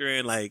to factor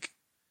in, like,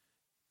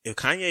 if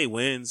Kanye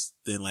wins,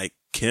 then, like,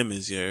 Kim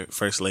is your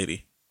first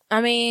lady.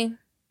 I mean,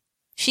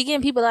 she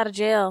getting people out of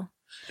jail.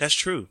 That's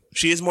true.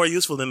 She is more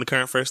useful than the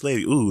current first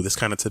lady. Ooh, this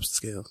kind of tips the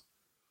scales.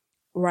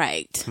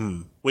 Right.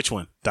 Which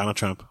one? Donald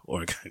Trump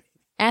or Kanye?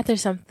 After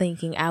some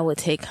thinking, I would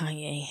take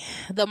Kanye.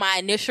 Though my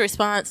initial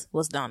response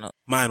was Donald.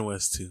 Mine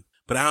was too.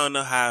 But I don't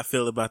know how I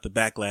feel about the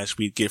backlash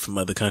we get from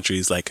other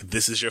countries. Like,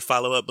 this is your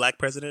follow-up black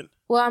president?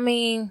 Well, I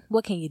mean,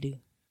 what can you do?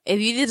 If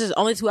you did the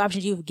only two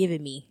options you've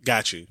given me.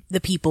 Got you.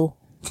 The people.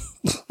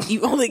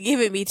 You've only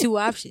given me two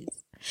options.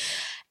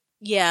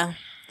 Yeah.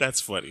 That's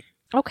funny.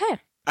 Okay.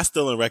 I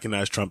still don't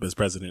recognize Trump as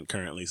president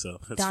currently, so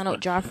that's Donald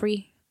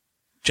Joffrey.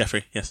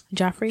 Jeffrey, yes.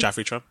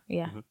 Joffrey Trump.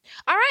 Yeah.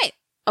 All right.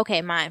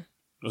 Okay, mine.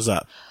 What's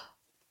up?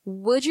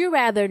 Would you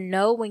rather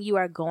know when you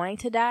are going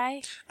to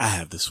die? I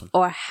have this one.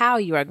 Or how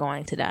you are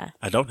going to die?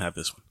 I don't have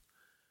this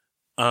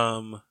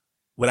one.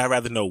 Would I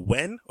rather know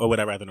when or would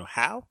I rather know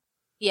how?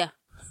 Yeah.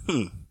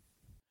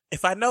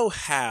 If I know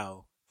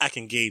how, I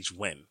can gauge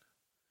when.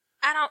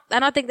 I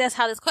don't think that's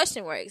how this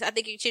question works. I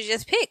think you should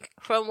just pick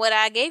from what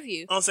I gave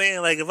you. I'm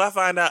saying, like, if I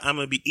find out I'm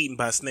going to be eaten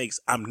by snakes,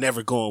 I'm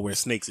never going where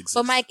snakes exist.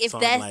 But Mike, if so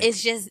that like,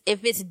 is just,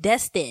 if it's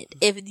destined,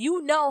 if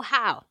you know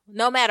how,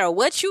 no matter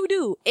what you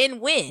do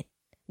and when,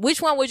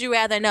 which one would you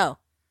rather know?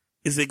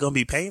 Is it going to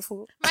be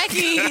painful?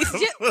 Mikey.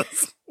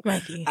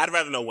 Mikey. I'd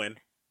rather know when.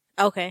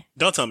 Okay.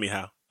 Don't tell me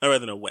how. I'd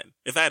rather know when.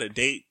 If I had a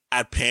date,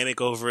 I'd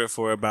panic over it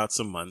for about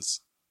some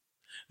months.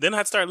 Then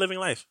I'd start living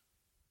life.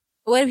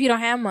 What if you don't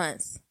have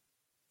months?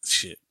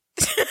 Shit.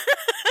 What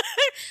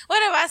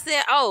if I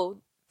said, oh,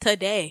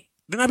 today?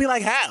 Then I'd be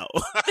like, how?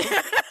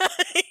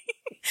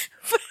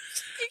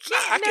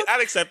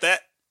 I'd accept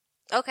that.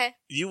 Okay.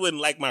 You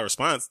wouldn't like my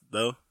response,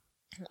 though.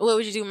 What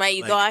would you do, Mike?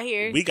 You go out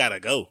here? We gotta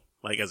go,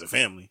 like, as a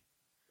family.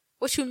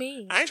 What you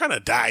mean? I ain't trying to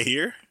die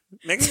here,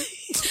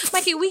 nigga.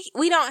 Mikey,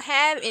 we don't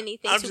have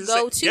anything to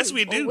go to. Yes,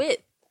 we do. With.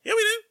 Yeah,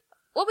 we do.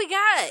 What we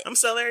got? I'm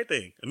selling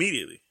everything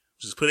immediately.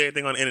 Just put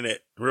everything on the internet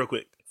real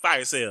quick.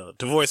 Fire sale,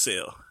 divorce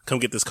sale. Come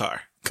get this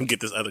car. Come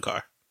get this other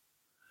car.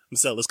 I'm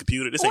selling this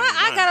computer. This ain't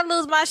I mine. gotta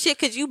lose my shit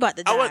because you about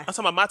to die. I'm talking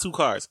about my two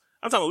cars.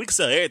 I'm talking about we can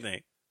sell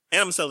everything. And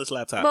I'm gonna sell this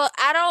laptop. But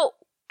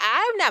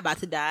I'm not about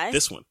to die.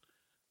 This one.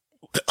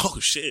 Oh,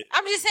 shit.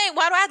 I'm just saying,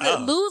 why do I have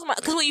to lose my...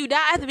 Because when you die,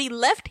 I have to be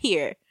left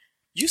here.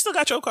 You still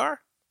got your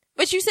car?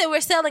 But you said we're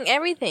selling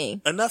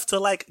everything. Enough to,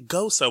 like,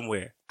 go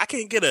somewhere. I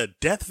can't get a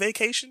death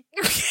vacation?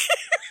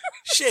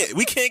 Shit,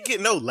 we can't get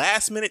no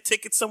last-minute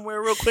tickets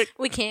somewhere real quick?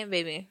 We can,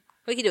 baby.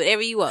 We can do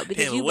whatever you want.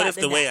 Because Damn, what if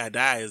the way I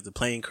die is the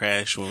plane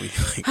crash when we...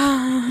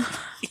 Like...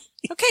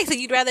 Okay, so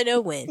you'd rather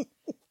know when.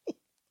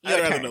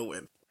 I'd rather know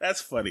when. That's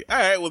funny. All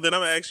right, well, then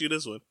I'm going to ask you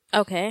this one.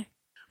 Okay.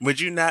 Would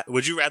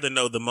you rather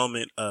know the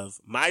moment of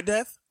my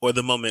death or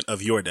the moment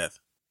of your death?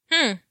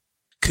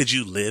 Could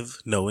you live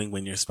knowing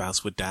when your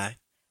spouse would die?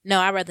 No,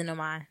 I'd rather know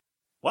mine.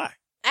 Why?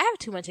 I have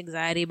too much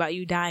anxiety about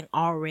you dying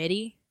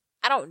already.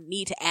 I don't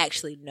need to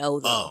actually know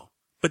though. Oh,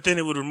 but then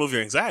it would remove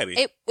your anxiety.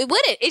 It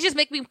wouldn't. It just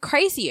make me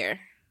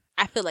crazier.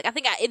 I feel like.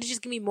 It'd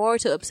just give me more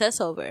to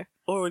obsess over.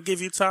 Or it would give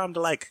you time to,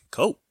 like,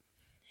 cope.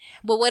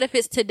 But what if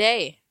it's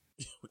today?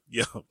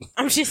 Yo.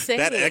 I'm just saying.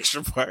 That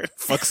extra part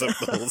fucks up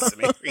the whole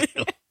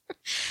scenario.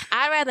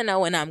 I'd rather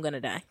know when I'm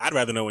gonna die. I'd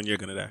rather know when you're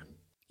gonna die.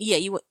 Yeah,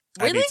 you would.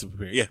 Really? I need to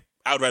prepare. Yeah,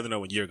 I would rather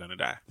know when you're gonna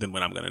die than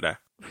when I'm gonna die.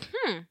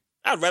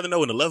 I'd rather know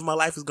when the love of my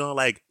life is gonna,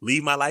 like,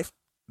 leave my life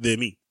than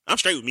me. I'm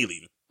straight with me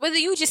leaving. Whether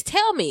you just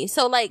tell me.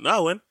 So, like, no, I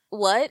wouldn't.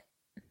 What?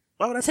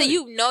 Why would I? So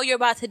you know you're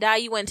about to die.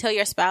 You wouldn't tell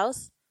your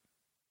spouse?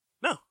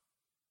 No.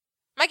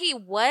 Mikey,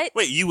 what?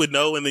 Wait, you would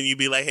know and then you'd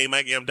be like, "Hey,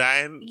 Mikey, I'm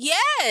dying."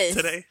 Yes.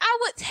 Today. I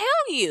would tell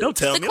you. Don't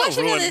tell me. Don't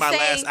ruin my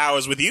last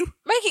hours with you.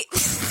 Mikey.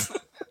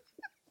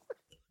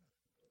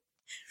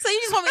 So you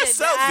just want me That's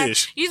to die?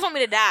 selfish. You just want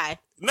me to die?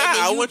 Nah,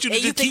 I want you to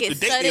just keep the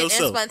date to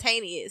yourself. And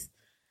spontaneous.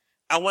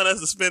 I want us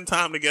to spend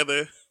time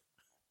together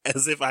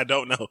as if I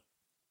don't know,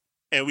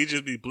 and we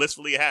just be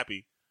blissfully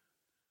happy.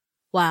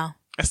 Wow,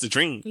 that's the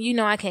dream. You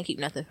know I can't keep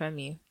nothing from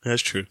you.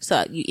 That's true.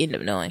 So you end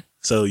up knowing.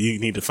 So you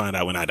need to find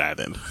out when I die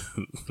then.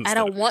 I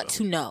don't want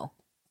to know.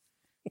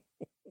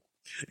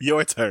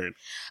 Your turn.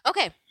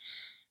 Okay.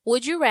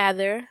 Would you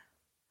rather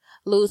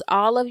lose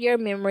all of your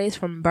memories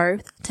from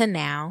birth to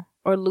now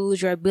or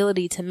lose your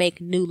ability to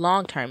make new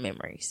long-term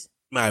memories?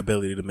 My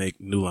ability to make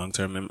new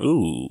long-term memories.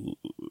 Ooh,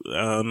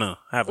 I don't know.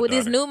 I have a With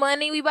this daughter. new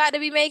money we about to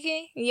be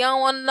making, you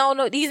don't want to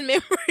know these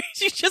memories.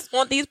 You just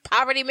want these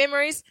poverty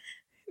memories.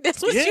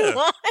 That's what you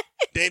want.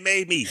 They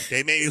made me.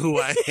 They made me who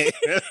I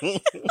am.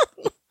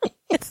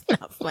 It's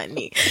not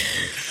funny.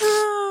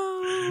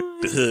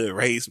 The hood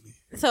raised me.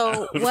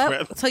 So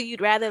what? So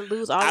you'd rather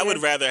lose all? I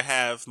would rather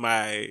have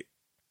my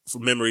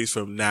memories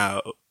from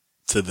now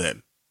to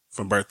then,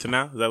 from birth to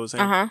now. Is that what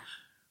I'm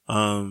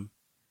saying?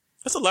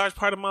 That's a large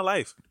part of my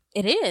life.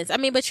 It is. I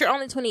mean, but you're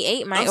only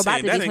 28, Mike. About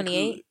to be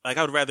 28. Like,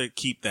 I would rather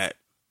keep that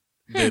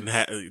than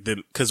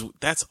because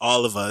that's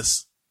all of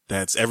us.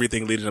 That's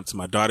everything leading up to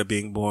my daughter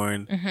being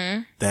born.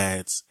 Mm-hmm.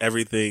 That's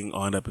everything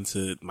on up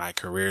into my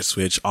career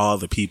switch. All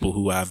the people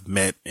who I've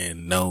met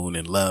and known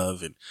and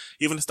love, and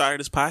even the start of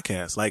this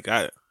podcast. Like,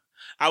 I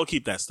would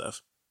keep that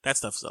stuff. That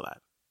stuff's a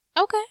lot.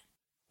 Okay.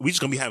 We just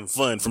gonna be having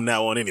fun from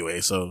now on anyway.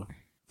 So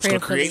just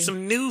gonna create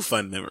some new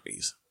fun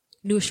memories.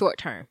 New short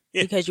term.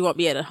 Yeah. Because you won't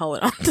be able to hold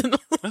on to them.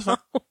 That's fine.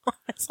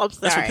 So I'm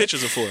sorry. That's what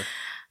pictures are for.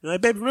 You're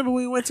like, baby, remember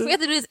when we went to? We have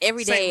to do this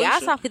every St. day. Lucia? I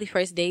saw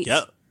 51st dates.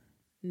 Yep.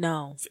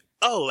 No.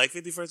 Oh, like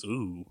 51st?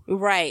 Ooh.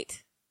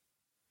 Right.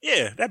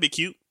 Yeah, that'd be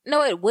cute.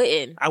 No, it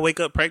wouldn't. I wake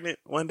up pregnant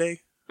one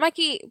day.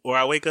 Mikey. Or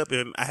I wake up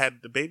and I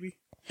had the baby.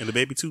 And the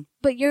baby too.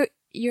 But you're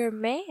a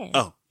man.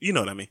 Oh, you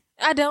know what I mean.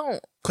 I don't.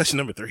 Question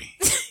number 3.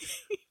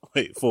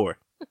 Wait, 4.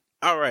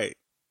 All right.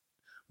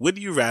 Would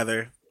you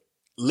rather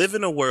live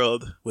in a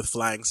world with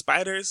flying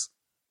spiders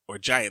or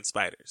giant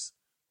spiders?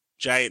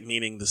 Giant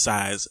meaning the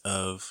size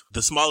of,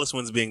 the smallest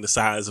ones being the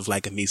size of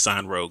like a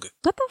Nissan Rogue.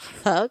 What the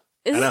fuck?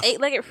 Is I know. this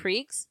 8-legged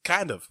freaks?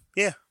 Kind of.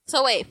 Yeah.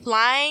 So wait,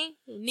 flying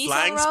Nissan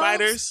Flying Rogues?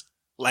 spiders,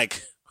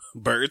 like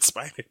bird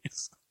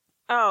spiders,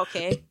 Oh,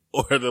 okay.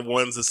 or the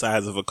ones the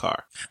size of a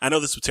car. I know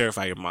this would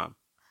terrify your mom.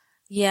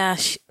 Yeah,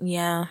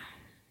 yeah.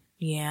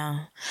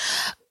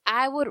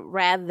 I would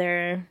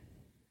rather,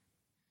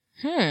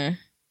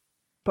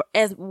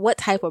 as what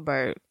type of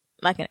bird?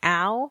 Like an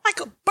owl? Like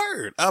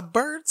a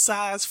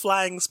bird-sized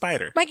flying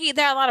spider. Mikey,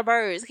 there are a lot of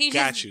birds. Can you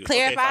Got just you.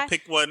 clarify? Okay, if I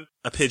pick one,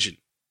 a pigeon.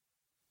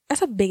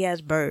 That's a big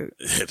ass bird.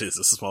 It is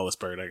the smallest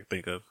bird I can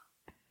think of.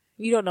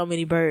 You don't know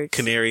many birds.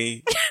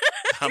 Canary,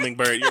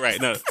 hummingbird. You're right.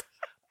 No,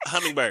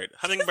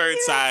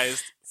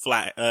 hummingbird-sized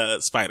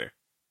spider,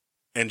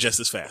 and just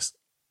as fast.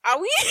 Are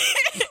we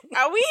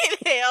in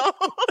hell?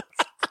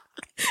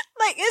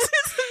 Like, is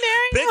this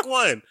scenario? Pick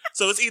one.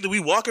 So it's either we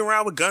walking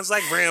around with guns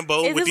like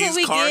Rambo Is with this what these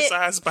we get?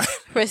 car-sized spiders.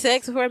 For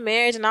sex before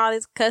marriage and all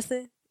this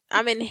cussing?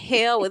 I'm in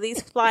hell with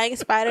these flying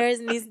spiders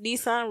and these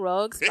Nissan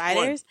Rogue Pick one.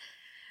 spiders.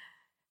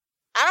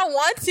 I don't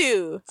want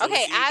to. So Okay,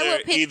 it's I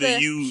would pick either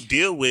you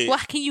deal with.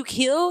 What, can you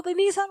kill the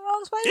Nissan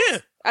Rogue spiders? Yeah,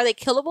 Are they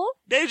killable?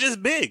 they're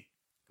just big.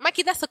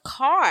 Mikey, that's a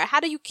car. How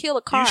do you kill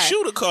a car? You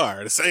shoot a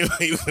car the same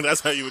way. That's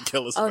how you would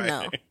kill a Oh spider.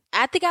 no.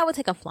 I think I would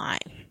take a flying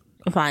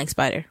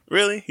spider.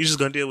 Really? You just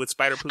gonna deal with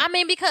spider poop? I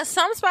mean, because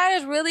some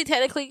spiders really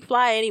technically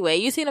fly anyway.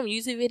 You seen them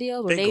YouTube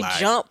videos where They they glide.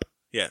 jump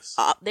Yes.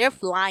 up. They're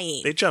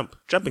flying. They jump.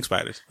 Jumping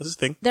spiders. What's this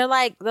thing? They're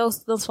like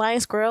those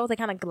flying squirrels. They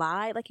kind of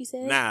glide, like you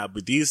said. Nah,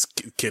 but these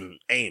can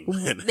aim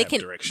in they that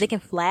can. direction. They can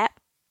flap.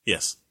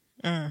 Yes.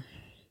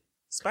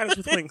 Spiders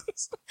with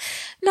wings.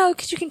 No,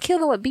 because you can kill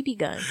them with BB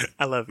guns.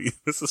 I love you.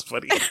 This is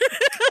funny.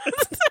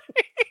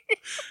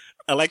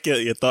 I like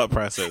your thought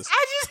process.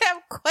 I just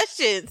have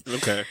questions.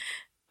 Okay.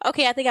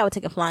 Okay, I think I would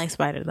take a flying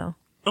spider though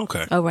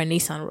Okay. over a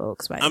Nissan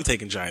Rogue spider. I'm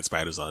taking giant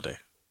spiders all day.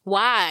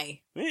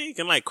 Why? Yeah, you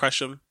can like crush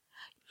them.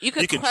 You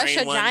can You can crush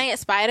train a one. giant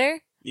spider,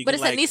 You but can,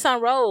 it's like, a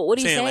Nissan Rogue. What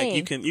are you saying?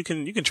 Like you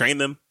can train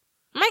them.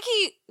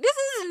 Mikey, this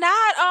is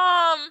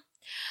not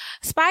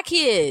Spy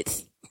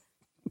Kids.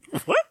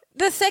 What?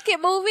 The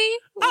second movie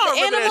with I the don't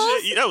remember animals.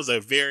 that shit. That was a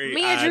very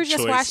Me and odd Drew just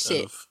choice watched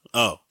it.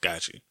 Oh,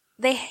 got you.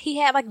 He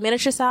had like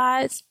miniature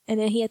size, and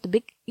then he had the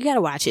big. You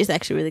gotta watch it. It's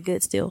actually really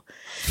good still.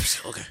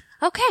 Okay.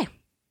 Okay.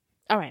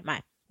 All right,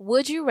 Mike.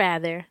 Would you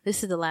rather?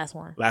 This is the last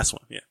one. Last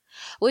one. Yeah.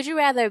 Would you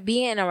rather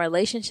be in a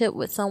relationship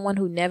with someone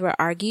who never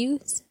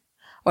argues,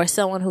 or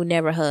someone who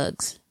never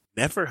hugs?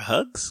 Never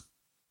hugs?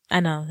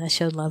 I know that's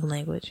your love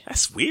language.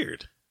 That's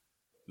weird.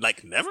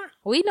 Like never?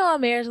 We know a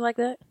marriage like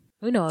that.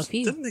 We know a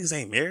few. Them niggas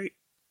ain't married.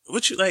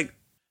 What you like?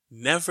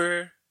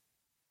 Never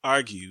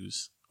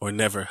argues or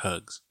never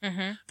hugs.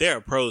 Mm-hmm. There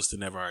are pros to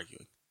never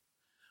arguing,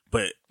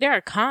 but There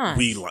are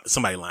cons.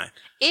 somebody lying.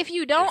 If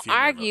you don't If you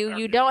never argue, you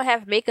argue. don't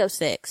have makeup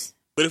sex.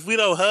 But if we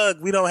don't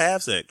hug, we don't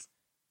have sex.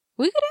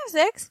 We could have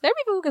sex. There are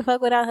people who can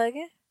fuck without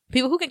hugging.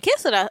 People who can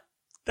kiss without.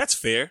 That's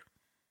fair.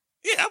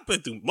 Yeah, I've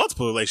been through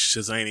multiple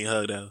relationships. I ain't even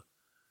hugged out.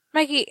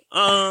 Mikey,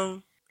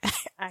 I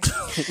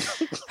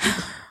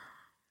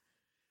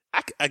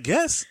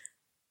guess.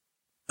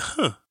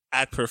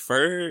 I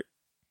prefer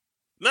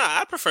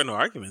no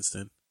arguments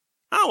then.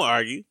 I don't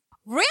argue.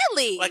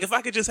 really? Like if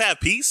I could just have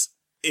peace.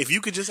 If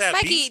you could just have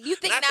Mikey, peace. do you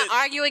think not that,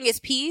 arguing is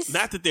peace?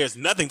 Not that there's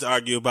nothing to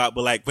argue about,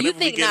 but like You whenever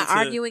think we get not into,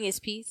 arguing is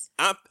peace?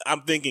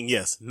 I'm thinking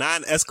yes,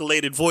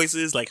 non-escalated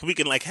voices. Like we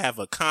can like have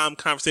a calm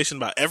conversation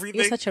about everything.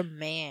 You're such a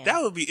man.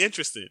 That would be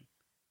interesting.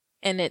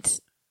 And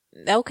it's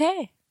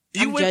okay.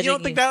 You I'm would? You judging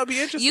don't think that would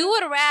be interesting? You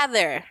would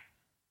rather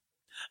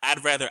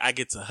I'd rather I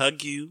get to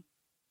hug you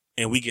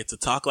and we get to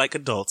talk like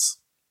adults.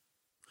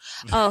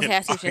 Oh, okay,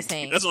 I see what you're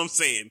saying. That's what I'm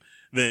saying.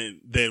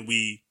 Than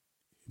we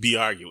be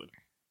arguing.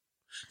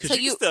 Because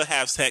So you can still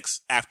have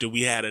sex after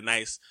we had a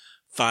nice,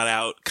 thought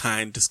out,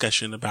 kind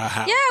discussion about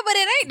how Yeah, but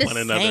it ain't the one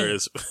same. another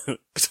is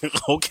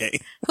okay.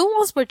 Who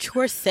wants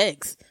mature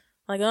sex?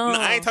 Like, oh. No,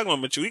 I ain't talking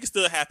about mature. We can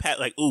still have pat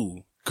like,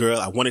 ooh, girl,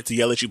 I wanted to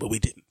yell at you, but we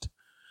didn't.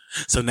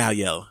 So now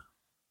yell.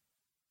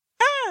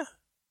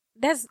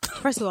 That's,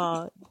 first of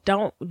all,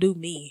 don't do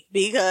me,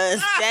 because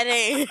that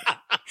ain't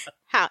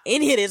how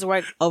any of this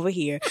work over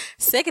here.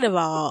 Second of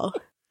all,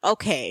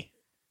 okay.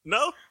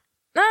 No?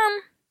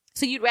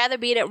 So you'd rather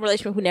be in a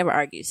relationship who never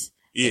argues?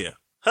 Yeah.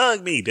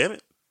 Hug me, damn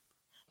it.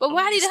 But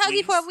why Oh, need to hug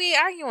you please. for we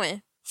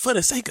arguing? For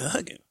the sake of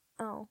hugging.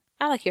 Oh,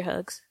 I like your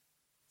hugs.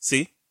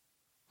 See?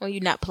 When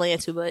you're not playing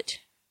too much.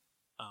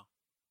 Oh.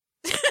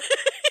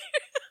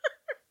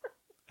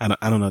 I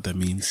don't know what that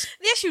means.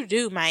 Yes, you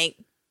do, Mike.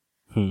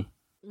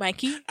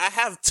 Mikey? I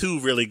have two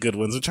really good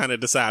ones. I'm trying to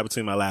decide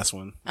between my last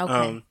one.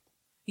 Okay.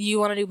 You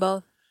want to do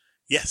both?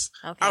 Yes.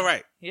 Okay. All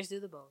right. Just do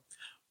the both.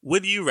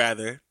 Would you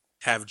rather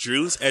have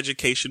Drew's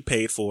education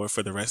paid for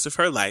the rest of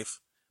her life,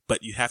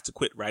 but you have to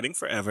quit writing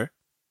forever?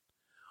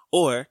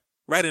 Or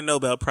write a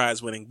Nobel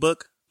Prize winning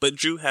book, but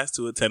Drew has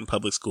to attend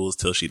public schools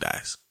till she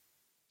dies?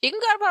 You can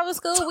go to public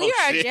school. We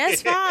Oh, are shit.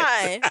 just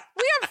fine.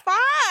 We are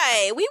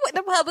fine. We went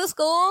to public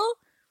school.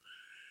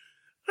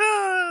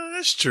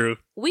 That's true.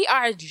 We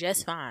are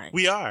just fine.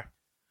 We are.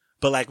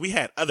 But like, we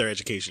had other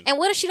education. And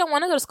what if she don't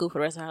want to go to school for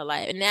the rest of her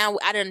life? And now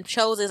I done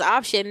chose this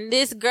option.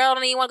 This girl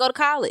don't even want to go to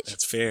college.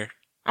 That's fair.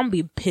 I'm gonna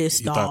be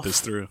pissed You off. thought this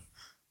through.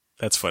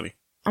 That's funny.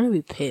 I'm gonna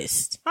be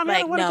pissed. I mean, I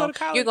like, wanna no, go to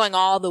college. you're going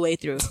all the way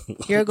through.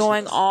 You're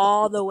going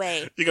all the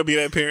way. You're going to be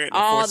that parent that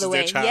All forces the way.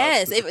 their child.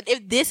 Yes.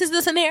 If this is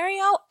the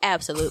scenario,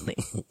 absolutely.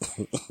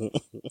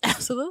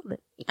 Absolutely.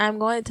 I'm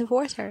going to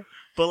force her.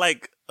 But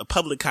like, a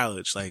public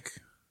college, like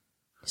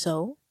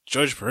So?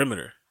 Georgia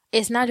Perimeter.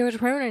 It's not Georgia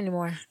Perimeter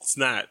anymore. It's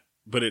not,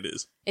 but it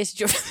is. It's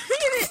Georgia. But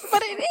it is.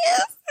 But it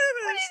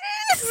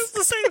is. It's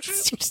the same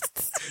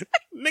shit.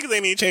 Niggas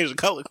ain't even changed the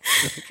color.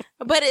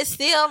 But it's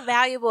still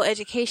valuable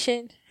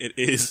education. It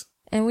is.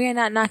 And we are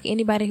not knocking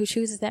anybody who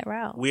chooses that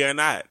route. We are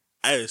not.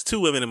 There's two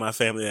women in my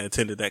family that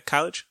attended that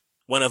college.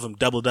 One of them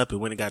doubled up and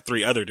went and got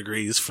 3 other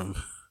degrees from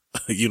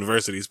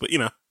universities. But, you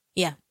know.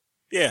 Yeah.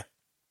 Yeah.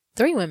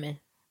 3 women.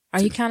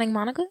 Are you counting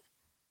Monica?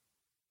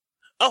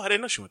 Oh, I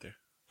didn't know she went there.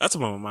 That's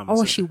what my mom Or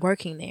said. was she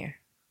working there?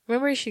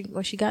 Remember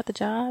when she got the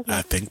job?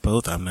 I think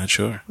both. I'm not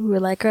sure. We were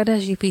like, girl,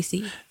 that's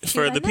UPC. She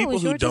For was the like, no, people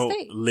it's who Georgia don't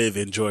State. live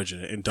in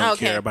Georgia and don't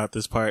Okay. care about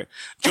this part,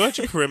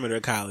 Georgia Perimeter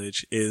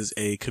College is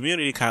a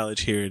community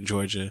college here in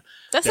Georgia.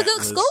 That's a that good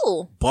was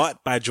school.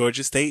 Bought by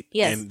Georgia State.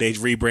 Yes. And they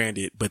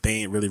rebranded, but they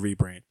ain't really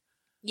rebrand.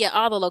 Yeah,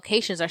 all the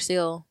locations are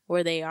still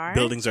where they are.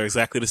 Buildings are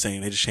exactly the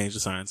same. They just changed the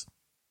signs.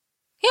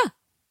 Yeah.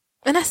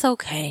 And that's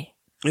okay.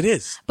 It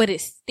is. But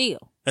it's still.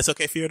 That's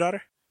okay for your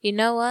daughter? You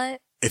know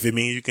what? If it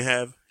means you can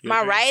have your My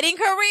dream? writing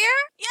career?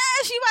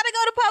 Yeah, she about to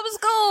go to public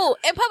school.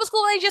 And public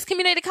school ain't just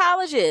community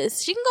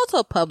colleges. She can go to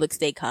a public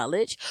state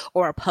college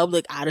or a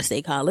public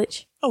out-of-state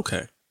college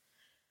Okay.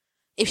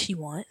 if she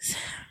wants.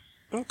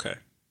 Okay.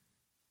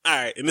 All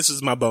right. And this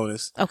is my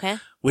bonus. Okay.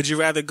 Would you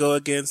rather go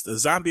against a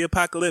zombie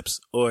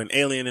apocalypse or an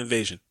alien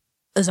invasion?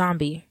 A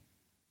zombie.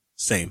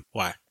 Same.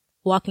 Why?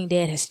 Walking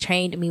Dead has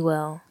trained me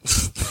well.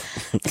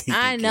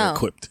 I You're know.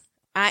 equipped.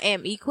 I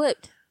am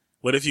equipped.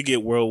 What if you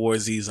get World War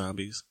Z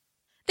zombies?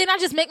 Then I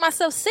just make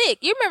myself sick.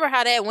 You remember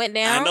how that went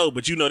down? I know,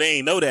 but you know they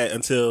ain't know that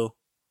until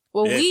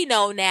Well, Yeah. we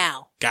know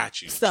now.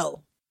 got you.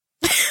 So.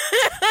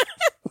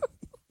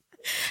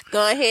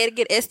 Go ahead and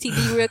get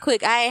STD real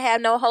quick. I ain't have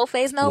no whole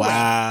face no way.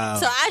 Wow.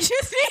 So I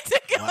just need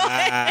to go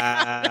ahead.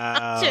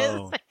 Wow.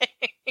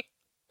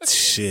 Just-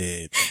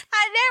 Shit.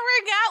 I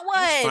never got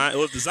one. Fine.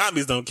 Well, if the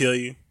zombies don't kill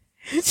you.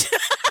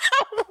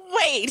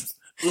 Wait.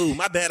 Ooh,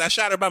 my bad. I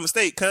shot her by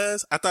mistake,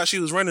 cuz I thought she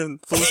was running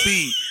full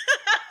speed.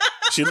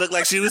 She looked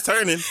like she was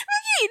turning.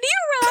 Hey, do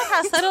you realize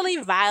how subtly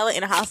violent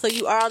and hostile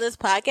you are on this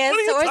podcast What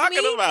are you towards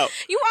talking me? about?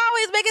 You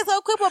always make it so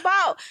quick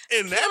about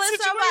In that killing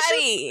situation,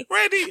 somebody.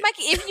 Randy,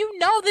 Mikey, if you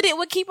know that it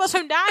would keep us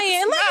from dying,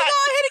 let me go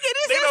ahead and get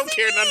this they don't STD.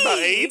 care nothing about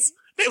AIDS.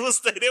 They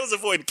was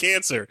avoiding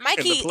cancer.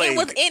 Mikey, and the plague. it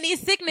was any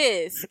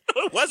sickness.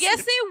 It wasn't.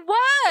 Yes, it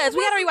was.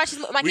 We gotta rewatch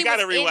this. Mikey, We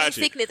gotta it was rewatch any it.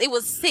 sickness. It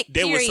was sick.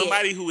 There period. was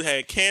somebody who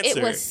had cancer.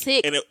 It was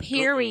sick,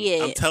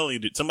 period. I'm telling you,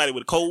 dude, somebody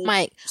with a cold.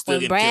 Mike, still when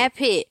getting Brad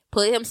killed. Pitt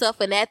put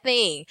himself in that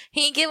thing,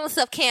 he didn't give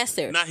himself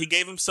cancer. Nah, he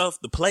gave himself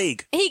the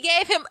plague. He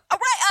gave him a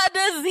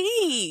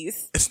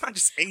disease. It's not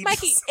just AIDS.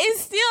 Mikey,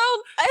 it's still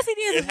STD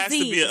is it a has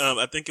disease. to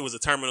be. I think it was a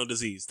terminal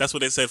disease. That's what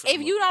they said. For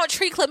If you don't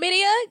treat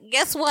chlamydia,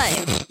 guess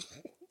what?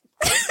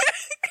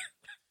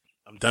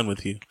 I'm done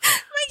with you.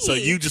 So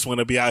you just want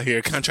to be out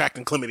here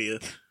contracting chlamydia.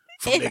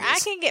 from If niggas. I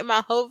can get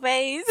my whole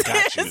face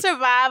Got you. and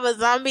survive a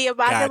zombie Got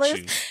apocalypse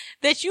you.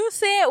 that you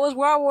said was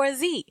World War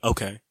Z,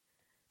 Okay.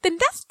 then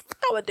that's what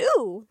I would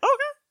do.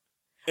 Okay.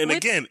 And With-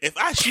 again, if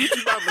I shoot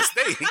you by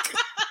mistake,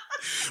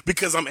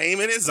 because I'm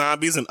aiming at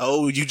zombies and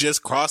you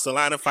just crossed the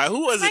line of fire.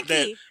 Who was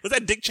Mikey. was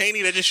that Dick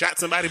Cheney that just shot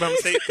somebody by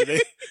mistake?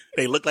 'Cause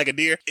they look like a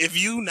deer. If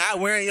you not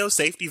wearing your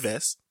safety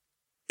vest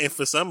and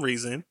for some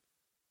reason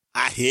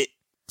I hit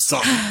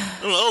something,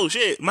 I'm like, oh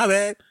shit, my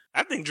bad.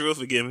 I think Drew will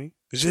forgive me.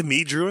 It's just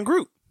me, Drew, and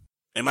Groot.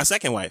 And my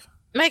second wife.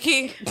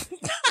 Mikey.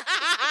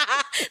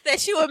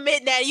 That you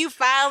admit that you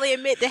finally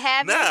admit to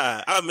having.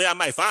 Nah, I mean, I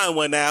might find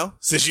one now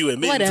since you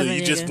admit Whatever, to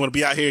you just nigga. want to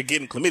be out here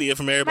getting chlamydia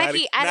from everybody.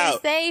 Mikey, I now,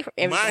 didn't say for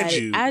everybody. mind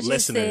you, I just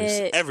listeners,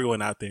 said,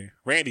 everyone out there,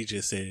 Randy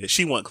just said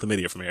she want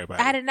chlamydia from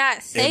everybody. I did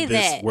not say in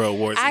this that. World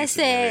War Z I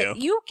said scenario.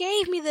 you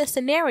gave me the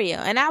scenario,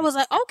 and I was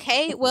like,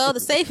 okay, well, the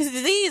safest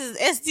disease is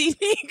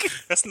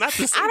STD. That's not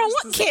the same. I don't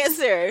want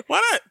cancer.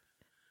 Why not?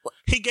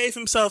 He gave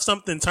himself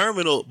something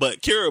terminal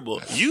but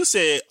curable. You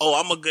said, "Oh,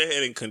 I'm gonna go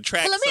ahead and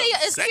contract Chlamydia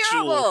something is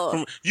sexual."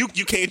 curable. You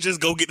can't just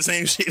go get the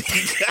same shit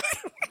he got.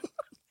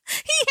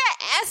 He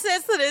had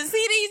access to the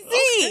CDC.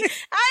 I ain't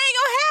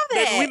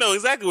gonna have that. We know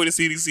exactly what the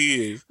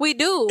CDC is. We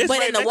do, It's but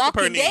right in The next to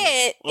Walking Pernice.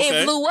 Dead,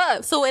 Okay. it blew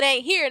up, so it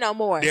ain't here no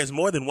more. There's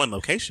more than one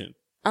location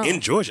Oh.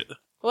 in Georgia.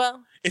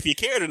 Well, If you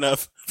cared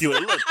enough, you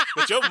would look.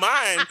 But your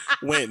mind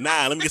went,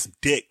 nah, let me get some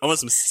dick. I want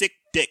some sick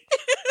dick.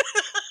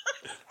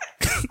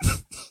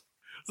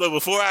 So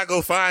before I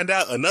go find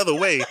out another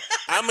way,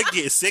 I'm going to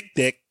get sick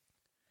dick.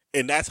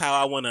 And that's how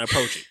I want to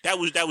approach it. That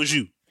was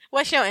you.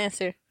 what's your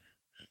answer?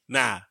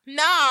 Nah.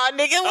 No,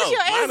 nigga, what's your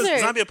mine is answer?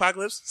 zombie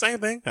apocalypse. Same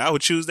thing. I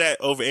would choose that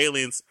over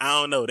aliens.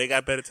 I don't know. They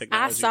got better I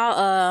technology.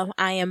 saw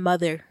I Am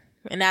Mother,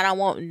 and I don't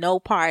want no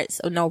parts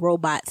or no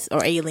robots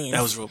or aliens.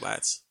 That was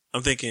robots.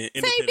 I'm thinking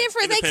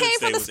difference. They came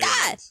from the was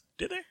sky. aliens.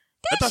 Did they?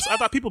 I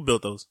thought people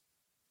built those.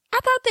 I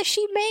thought that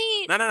she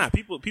made. No.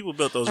 People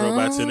built those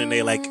robots and then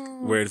they like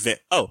were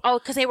Oh,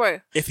 because they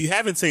were. If you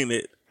haven't seen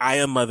it, I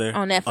Am Mother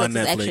On Netflix is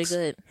actually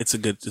good.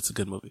 It's a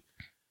good movie.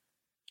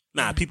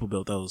 Nah, people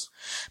built those.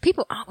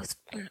 People always.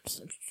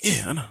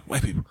 Yeah, I know.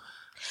 White people.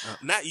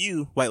 Not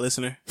you, white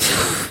listener.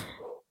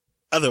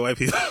 Other white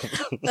people.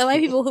 The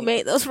white people who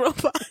made those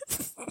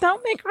robots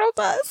don't make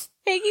robots,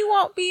 and you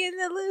won't be in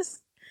the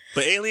list.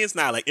 But aliens,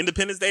 nah, like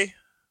Independence Day,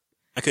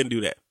 I couldn't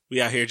do that.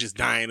 We out here just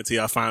dying until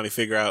y'all finally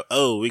figure out,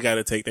 oh, we got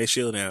to take that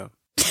shield down.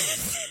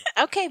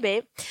 Okay,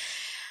 babe.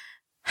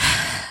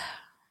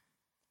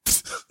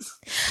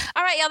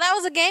 All right, y'all. That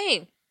was a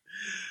game.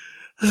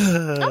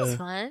 That was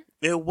fun.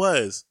 It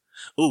was.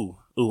 Ooh,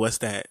 what's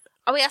that?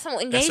 Oh, we got some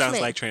That engagement. sounds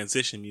like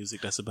transition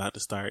music that's about to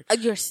start.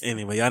 You're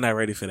Anyway, y'all not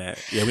ready for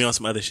that. Yeah, we on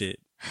some other shit.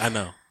 I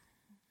know.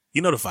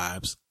 You know the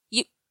vibes.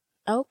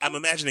 oh. I'm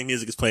imagining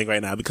music is playing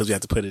right now because we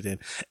have to put it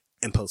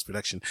in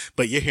post-production.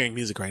 But you're hearing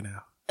music right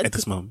now at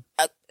this moment.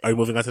 Are you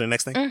moving on to the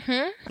next thing?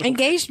 Mm-hmm.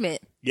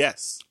 Engagement.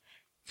 Yes.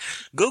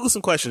 Google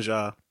some questions,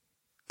 y'all,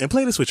 and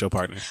play this with your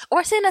partner.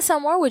 Or send us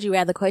some more Would You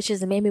Rather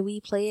questions and maybe we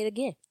play it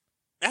again.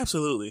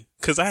 Absolutely.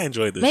 Because I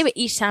enjoyed this. Maybe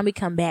each time we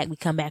come back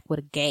with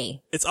a game.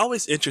 It's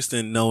always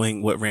interesting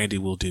knowing what Randy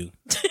will do.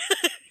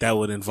 That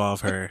would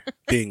involve her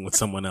being with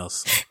someone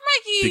else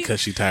Mikey! because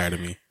she's tired of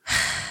me.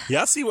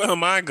 Y'all see where her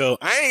mind go.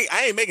 I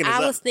ain't making this I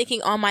up. was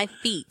thinking on my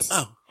feet.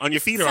 Oh, on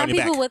your feet or Some on your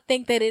back? people would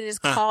think that it is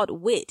Huh. called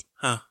wit.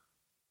 Huh.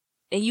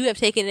 And you have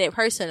taken it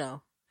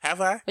personal. Have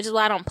I? Which is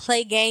why I don't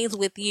play games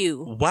with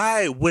you.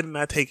 Why wouldn't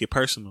I take it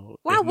personal?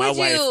 Why if my would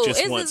wife you?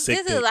 just wants sick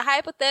This dick? is a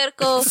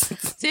hypothetical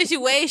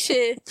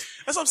situation.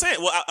 That's what I'm saying.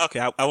 Well,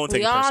 I won't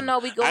take We it all personal. know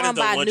we going I just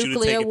by don't want you to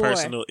nuclear take it war.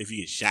 personal if you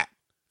get shot.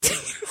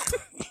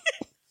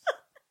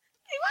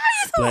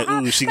 So Like,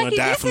 ooh, she gonna Mikey,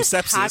 die this from is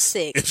sepsis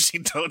toxic. if she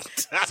don't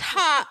die.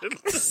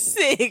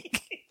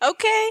 Toxic.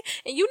 Okay?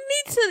 And you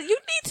need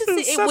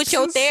to sit with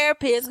your Sepsis.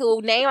 therapist,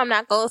 whose name I'm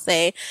not going to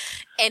say,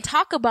 and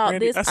talk about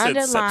Randy, this I said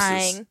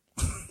underlying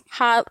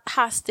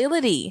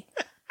hostility.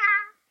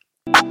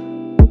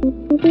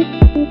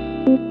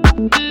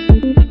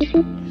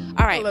 All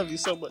I right. love you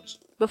so much.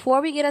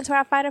 Before we get into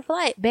our fight or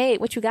flight, babe,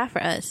 what you got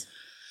for us?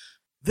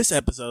 This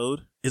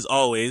episode is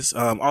always,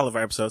 all of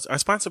our episodes are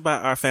sponsored by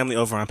our family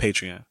over on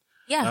Patreon.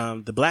 Yeah.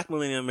 The Black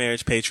Millennial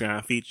Marriage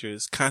Patreon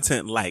features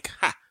content like,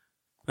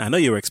 Now, I know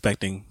you were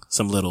expecting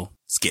some little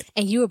skip.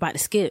 And you were about to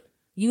skip.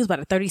 You was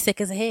about 30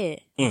 seconds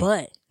ahead.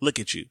 But Look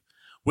at you.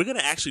 We're going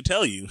to actually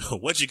tell you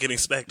what you can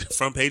expect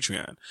from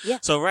Patreon. Yeah.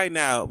 So right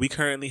now, we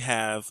currently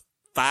have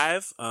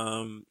 5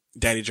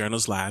 Daddy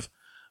Journals live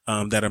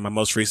that are my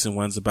most recent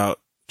ones about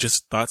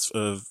just thoughts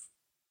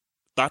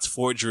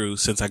for Drew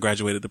since I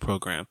graduated the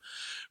program.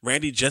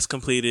 Randy just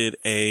completed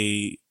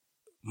a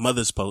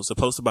mother's post, a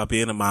post about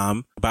being a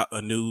mom, about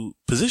a new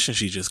position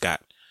she just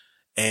got.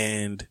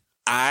 And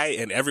I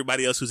and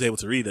everybody else who's able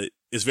to read it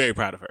is very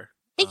proud of her.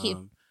 Thank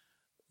you.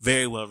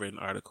 Very well written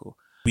article.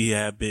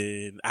 I've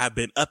been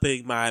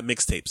upping my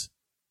mixtapes.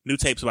 New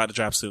tapes about to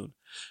drop soon.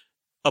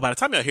 Oh, by the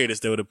time y'all hear this,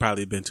 there would have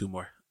probably been 2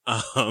 more.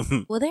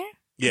 were there?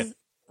 Yeah.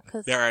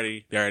 'Cause- They're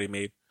already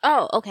made.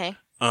 Oh, okay.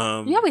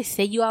 You always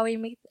say you already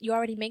make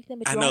them,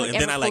 but I you know, only and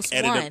then ever I like post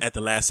edit one. them at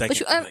the last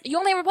second. But you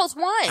only ever post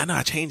one. I know,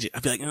 I change it.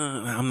 I'd be like,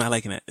 I'm not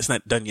liking that. It's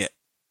not done yet.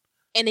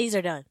 And these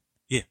are done.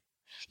 Yeah.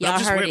 Y'all I'm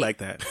just heard weird it. like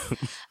that.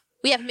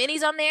 We have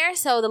minis on there.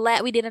 So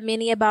we did a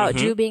mini about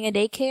Drew being in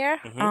daycare,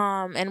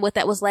 and what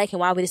that was like and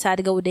why we decided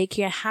to go with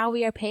daycare and how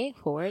we are paying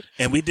for it.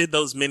 And we did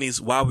those minis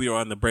while we were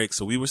on the break.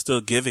 So we were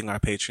still giving our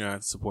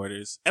Patreon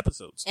supporters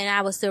episodes. And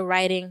I was still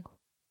writing.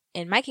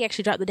 And Mikey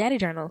actually dropped the daddy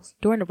journals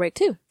during the break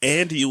too.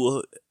 And you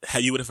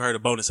would have heard a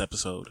bonus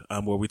episode,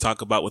 where we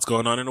talk about what's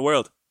going on in the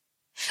world.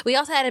 We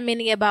also had a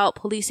mini about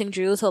policing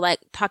Drew. So like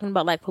talking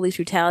about like police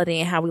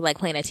brutality and how we like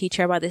playing a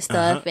teacher about this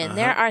stuff. And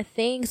there are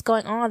things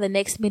going on. The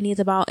next mini is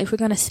about if we're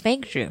going to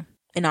spank Drew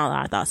and all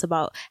our thoughts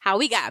about how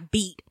we got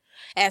beat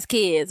as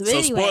kids. But so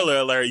anyway. Spoiler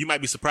alert, you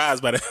might be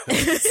surprised by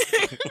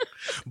that.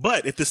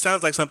 But if this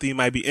sounds like something you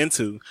might be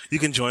into, you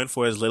can join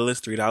for as little as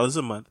 $3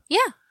 a month. Yeah.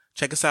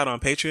 Check us out on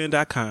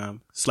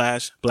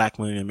patreon.com/Black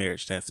Millennial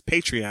Marriage. That's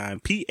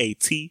Patreon,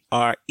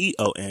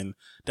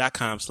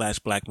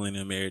 patreon.com/Black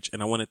Millennial Marriage.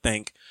 And I want to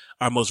thank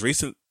our most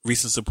recent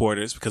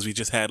supporters because we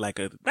just had like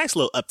a nice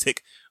little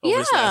uptick over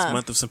this last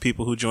month of some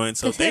people who joined.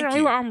 So thank you.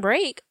 We were on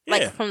break,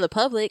 like from the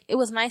public. It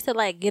was nice to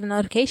like get a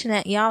notification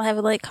that y'all have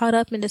like caught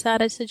up and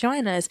decided to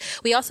join us.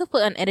 We also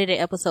put unedited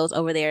episodes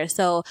over there.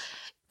 So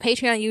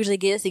Patreon usually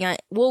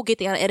we'll get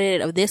the unedited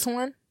of this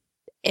one.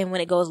 And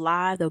when it goes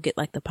live, they'll get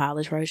like the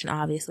polished version,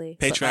 obviously.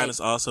 Patreon is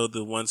also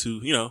the ones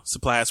who,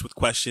 supply us with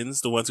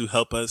questions, the ones who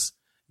help us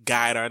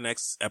guide our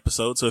next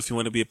episode. So if you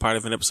want to be a part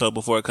of an episode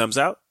before it comes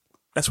out,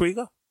 that's where you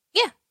go.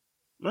 Yeah.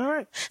 All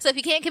right. So if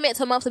you can't commit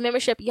to a monthly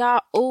membership,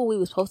 y'all, we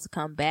were supposed to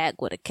come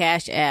back with a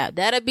Cash App.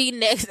 That'll be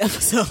next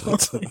episode.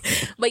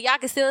 But y'all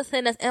can still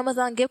send us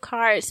Amazon gift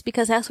cards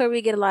because that's where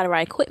we get a lot of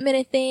our equipment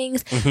and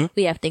things.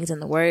 We have things in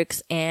the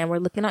works and we're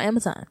looking on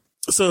Amazon.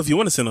 So if you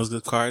want to send those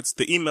gift cards,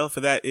 the email for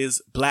that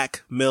is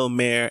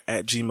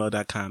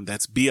blackmilmare@gmail.com.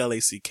 That's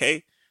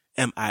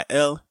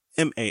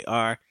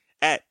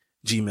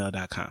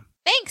BLACKMILMAR@gmail.com.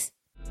 Thanks.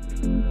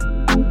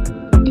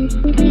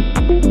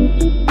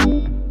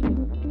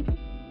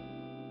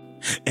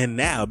 And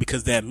now,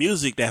 because that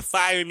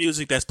fire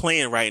music that's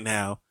playing right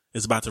now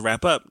is about to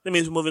wrap up, that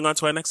means we're moving on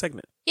to our next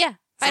segment. Yeah.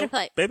 Fight or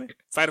flight. Baby,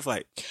 fight or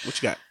flight.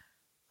 What you got?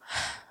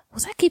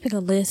 Was I keeping a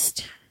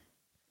list?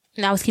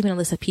 No, I was keeping a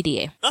list of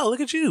PDA. Oh, look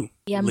at you.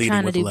 Yeah, I'm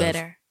trying to do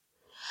better.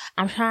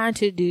 I'm trying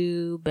to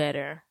do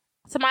better.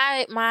 So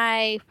my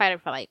fight or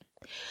flight.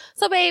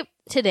 So babe,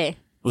 today.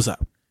 What's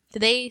up?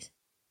 Today,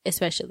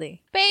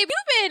 especially. Babe,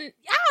 you've been,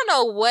 I don't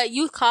know what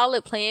you call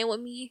it playing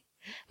with me,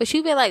 but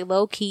you've been like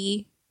low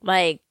key,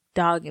 like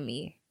dogging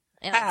me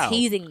and like,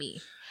 teasing me.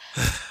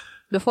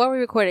 Before we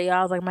recorded,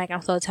 y'all was like, Mike,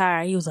 I'm so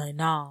tired. He was like,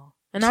 no.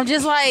 And I'm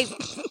just like,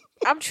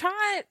 I'm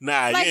trying.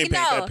 Nah, like, you ain't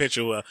paint that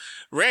picture well.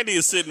 Randy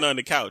is sitting on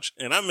the couch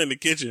and I'm in the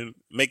kitchen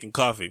making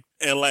coffee.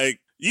 And like,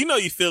 you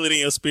feel it in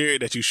your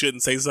spirit that you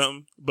shouldn't say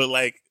something, but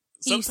like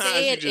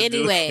sometimes you just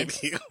anyway. Do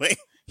it anyway.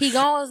 He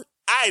goes,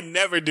 I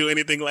never do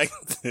anything like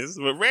this.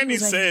 But Randy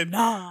said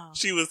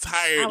she was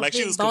tired, like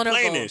she was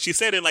complaining. She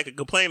said it in like a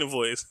complaining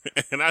voice.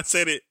 And I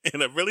said it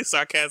in a really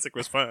sarcastic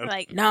response.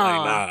 Like, no.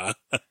 Like,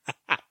 nah.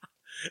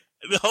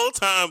 The whole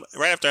time,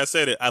 right after I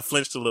said it, I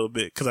flinched a little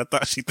bit because I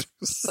thought she threw.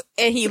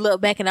 And he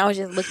looked back and I was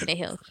just looking at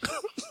him.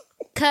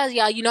 Cause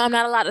y'all, I'm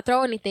not allowed to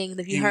throw anything.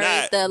 If you heard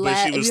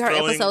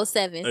episode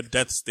 7. A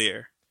death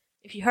stare.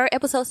 If you heard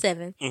episode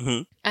 7,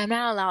 I'm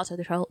not allowed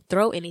to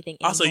throw anything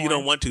anymore. Also, you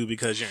don't want to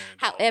because you're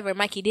However,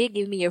 Mikey did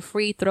give me a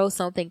free throw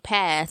something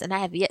pass and I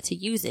have yet to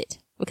use it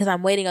because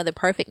I'm waiting on the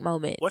perfect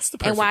moment. What's the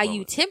perfect moment? And while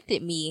moment? you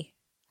tempted me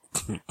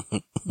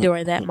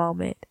during that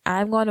moment,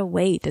 I'm going to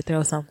wait to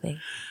throw something.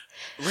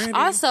 Randy.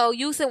 Also,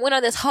 you went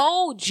on this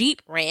whole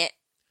Jeep rant.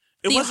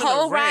 The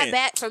whole ride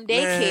back from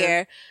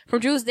daycare, from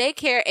Drew's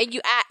daycare,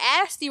 and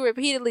I asked you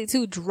repeatedly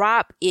to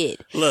drop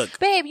it. Look,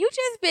 babe, you've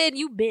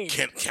been.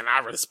 Can I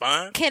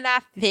respond? Can I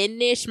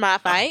finish my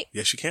fight?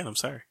 Yes, you can. I'm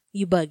sorry.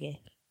 You bugging.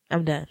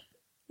 I'm done.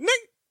 All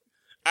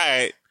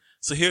right.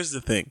 So here's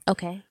the thing.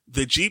 Okay.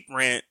 The Jeep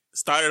rant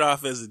started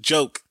off as a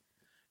joke,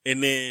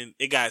 and then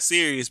it got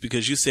serious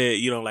because you said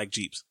you don't like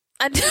Jeeps.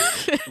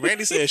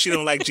 Randy said she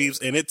don't like Jeeps,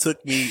 and it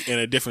took me in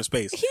a different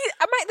space.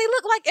 They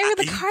look like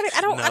every car.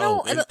 I don't.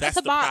 That's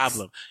the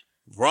problem.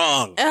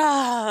 Wrong.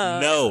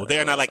 No,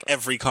 they're not like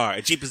every car.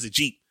 A Jeep is a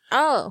Jeep.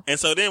 Oh. And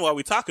so then while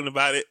we're talking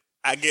about it,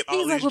 I get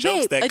all these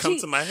jokes that come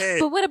to my head.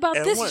 But what about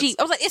this Jeep?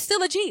 I was like, it's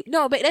still a Jeep.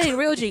 No, but that ain't a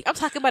real Jeep. I'm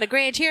talking about a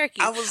Grand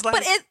Cherokee. I was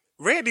like,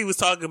 Randy was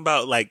talking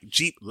about like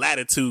Jeep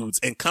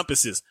latitudes and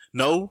compasses.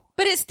 No,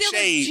 but it's still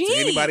shade a Jeep. To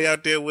anybody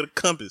out there with a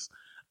compass.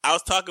 I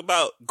was talking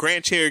about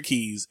Grand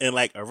Cherokees and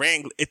like a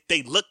Wrangler.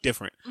 They look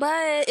different.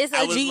 But it's a Jeep.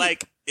 I was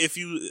like,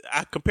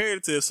 I compared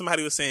it to if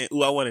somebody was saying,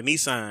 "Ooh, I want a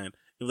Nissan."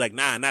 It was like,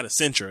 "Nah, not a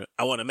Sentra.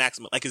 I want a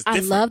Maxima." Like it's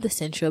different. I love the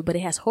Sentra, but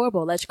it has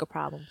horrible electrical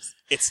problems.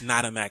 It's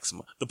not a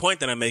Maxima. The point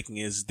that I'm making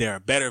is there are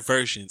better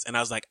versions, and I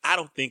was like, I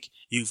don't think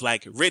you've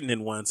like ridden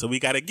in one, so we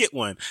got to get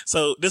one.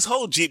 So this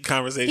whole Jeep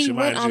conversation, he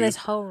went on this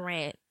whole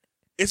rant.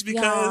 It's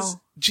because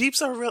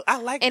Jeeps are real. I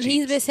like And Jeeps.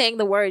 he's been saying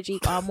the word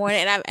Jeep all morning,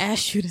 and I've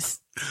asked you to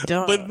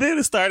stop. But then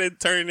it started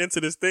turning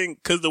into this thing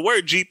because the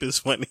word Jeep is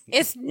funny.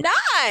 It's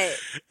not.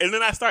 And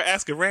then I start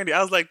asking Randy,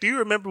 I was like, do you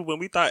remember when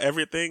we thought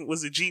everything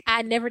was a Jeep?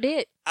 I never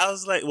did. I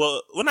was like,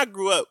 well, when I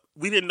grew up,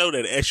 we didn't know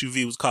that an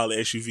SUV was called an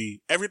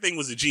SUV. Everything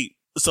was a Jeep.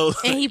 So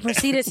And he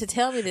proceeded to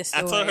tell me this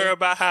story. I told her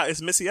about how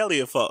it's Missy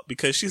Elliott's fault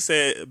because she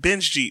said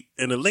Ben's Jeep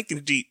and a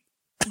Lincoln Jeep.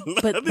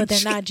 But they're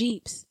not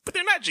Jeeps. But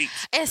they're not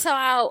Jeeps.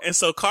 And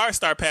so cars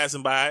start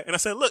passing by, and I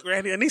said, look,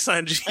 Randy, a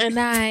Nissan Jeep. And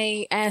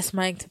I asked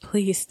Mike to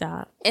please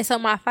stop. And so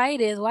my fight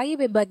is, why you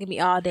been bugging me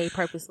all day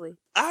purposely?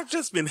 I've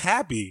just been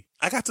happy.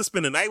 I got to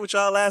spend the night with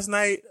y'all last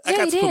night. I Yeah,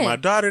 got you to put did. my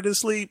daughter to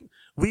sleep.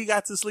 We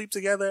got to sleep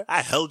together.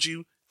 I held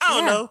you. I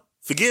don't Yeah. know.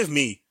 Forgive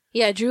me.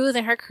 Yeah, Drew was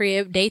in her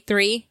crib, day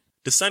 3.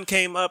 The sun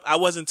came up. I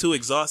wasn't too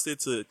exhausted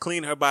to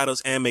clean her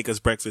bottles and make us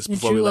breakfast And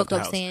before Drew we left woke the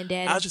up house. saying,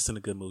 "Daddy." I was just in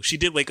a good mood. She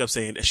did wake up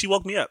saying, she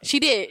woke me up.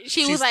 She did.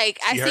 She was like,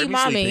 I she heard see me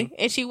mommy. sleeping.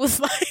 And she was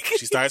like,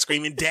 She started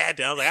screaming,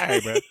 Dad. I was like, all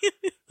right, bro.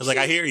 I was like,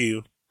 I hear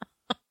you.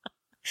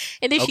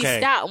 and then she Okay.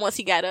 stopped once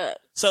he got up.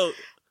 So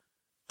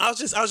I was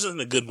just in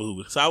a good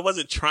mood. So I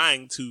wasn't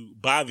trying to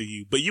bother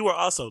you, but you were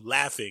also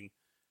laughing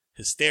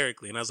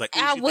hysterically. And I was like, ooh,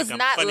 I she was think I'm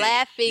not funny.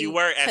 laughing You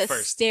were at first.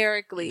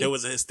 hysterically. There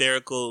was a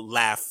hysterical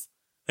laugh.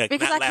 Like,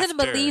 because not I couldn't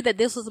laughter. believe that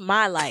this was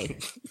my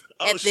life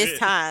Oh, at this shit.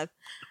 time.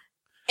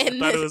 I And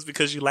thought it was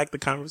because you liked the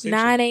conversation.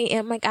 9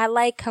 a.m. Like, I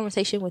like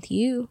conversation with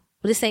you.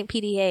 But this ain't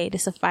PDA.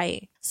 This a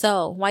fight.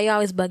 So why you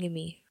always bugging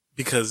me?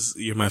 Because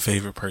you're my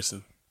favorite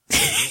person.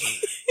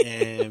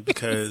 And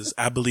because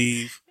I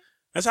believe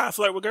that's how I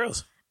flirt with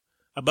girls.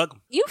 I bug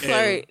them. You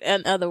flirt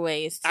in other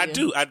ways too. I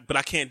do, but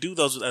I can't do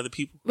those with other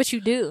people. But you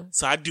do.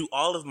 So I do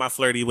all of my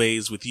flirty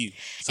ways with you.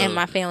 So And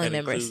my family that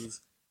members.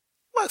 includes-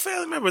 What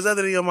family members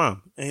other than your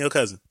mom and your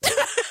cousin?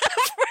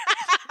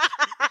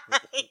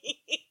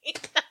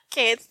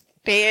 Can't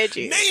stand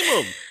you. Name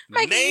them.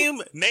 Like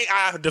Name.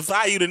 I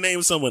defy you to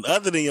name someone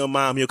other than your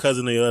mom, your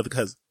cousin, or your other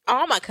cousin.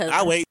 All my cousins.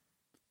 I wait.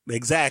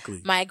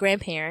 Exactly. My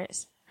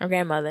grandparents. Her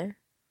grandmother.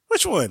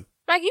 Which one?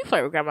 Like, you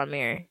flirt with Grandma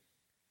Mary.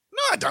 No,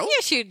 I don't.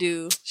 Yes, you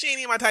do. She ain't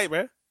even my type,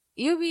 bro.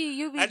 You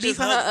be I just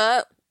beefing hug her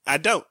up. I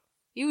don't.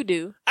 You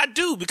do. I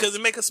do because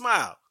it make her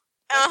smile.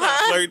 That's not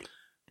Uh-huh. flirt.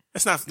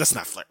 That's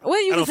not flirt. What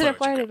do you I don't consider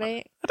flirt with your flirting, grandma.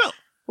 man? I don't.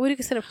 What do you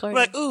consider flirting?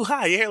 Like, ooh,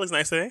 hi, your hair looks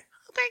nice today.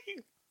 Oh, thank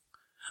you.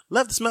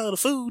 Love the smell of the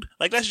food.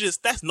 Like,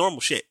 that's normal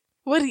shit.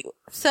 What do you,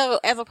 so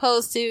as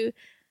opposed to,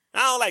 I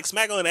don't like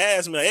smack on the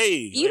ass and be like,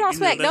 hey. you don't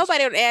smack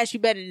nobody on the ass, you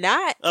better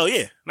not. Oh,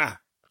 yeah. Nah.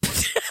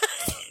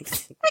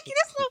 Ricky,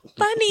 that's not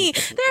funny.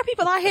 There are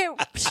people out here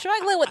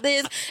struggling with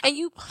this, and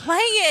you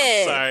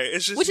playing. Sorry.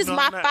 It's just, Which is no,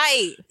 my I'm not.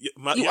 fight. You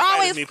You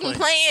always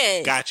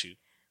playing. Got you.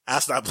 I'll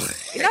stop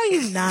playing. No,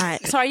 you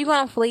not. So are you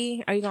going to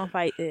flee? Or are you going to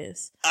fight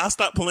this? I'll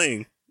stop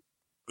playing.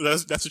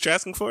 That's what you're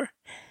asking for?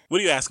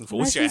 What are you asking for? I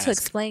What's want your you to ask?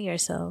 explain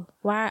yourself.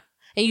 Why?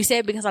 And you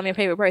said because I'm your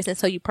favorite person,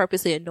 so you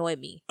purposely annoy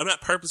me. I'm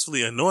not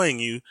purposefully annoying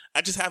you.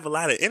 I just have a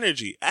lot of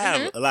energy. I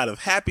have a lot of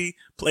happy,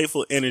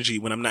 playful energy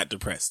when I'm not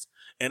depressed.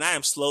 And I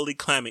am slowly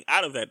climbing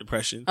out of that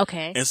depression.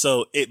 Okay. And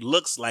so it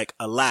looks like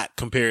a lot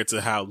compared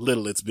to how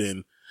little it's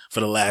been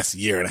for the last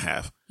year and a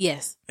half.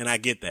 Yes. And I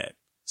get that.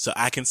 So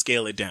I can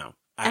scale it down.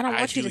 I don't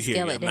want you do to hear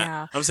scale you. it I'm not-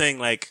 down. I'm saying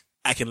like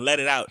I can let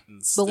it out.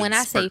 But when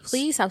I say spurts.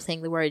 please stop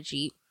saying the word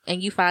Jeep,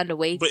 and you find a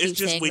way to But keep it's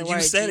just saying when the you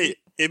word said Jeep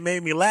it, it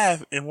made me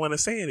laugh and want to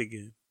say it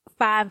again.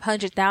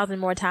 500,000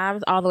 more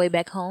times all the way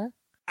back home.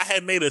 I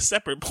had made a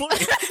separate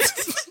point.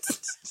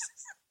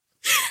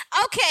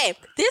 Okay,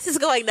 this is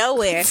going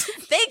nowhere.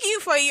 Thank you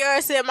for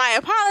your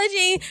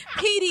semi-apology.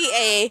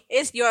 PDA,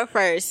 it's your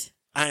first.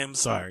 I am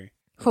sorry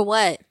For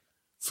what?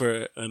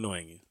 for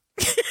annoying you.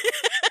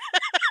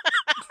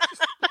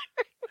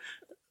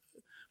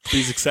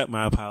 Please accept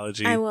my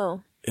apology I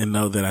will. and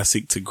know that I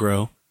seek to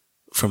grow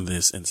from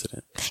this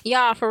incident.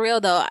 Y'all, for real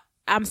though,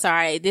 I'm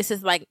sorry. This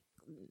is like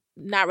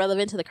not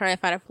relevant to the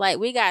current fight or flight.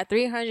 We got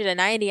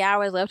 390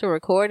 hours left of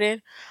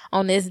recording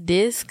on this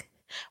disc.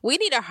 We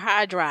need a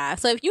hard drive.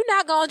 So if you're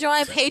not going to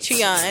join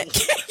Patreon,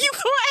 you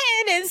go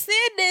ahead and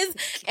send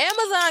this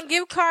Amazon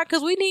gift card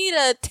because we need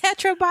a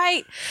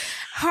terabyte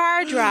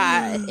hard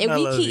drive. And I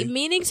we love keep you.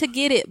 meaning to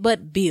get it,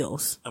 but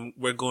bills.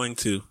 We're going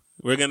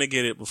to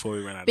get it before we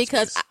run out of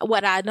Because space.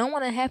 what I don't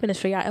want to happen is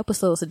for y'all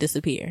episodes to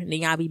disappear. And then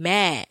y'all be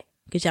mad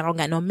because y'all don't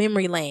got no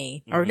memory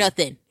lane or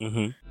nothing.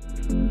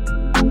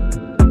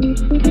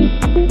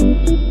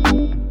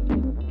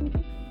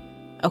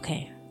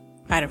 Okay.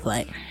 Fight or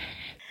flight.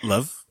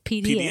 Love?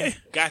 PDA.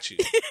 Got you.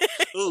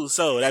 Ooh,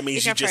 so that means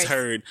It's you your just first.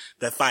 heard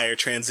that fire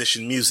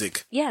transition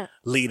music Yeah.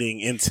 leading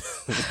into.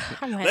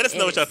 I'm gonna Let us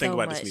know what edit y'all think so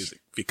about much. this music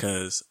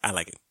because I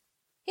like it.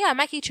 Yeah,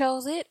 Mikey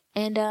chose it.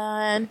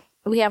 And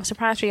we have a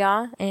surprise for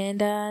y'all. And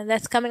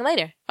that's coming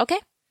later. Okay?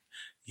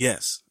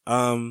 Yes.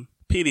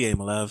 PDA,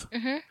 my love.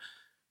 Mm-hmm.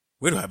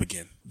 Where do I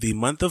begin? The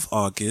month of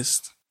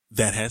August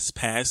that has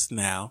passed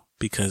now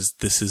because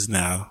this is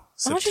now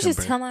Why don't you September.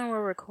 just tell them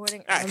we're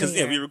recording Because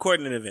earlier? we're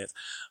recording in advance.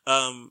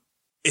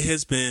 It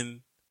has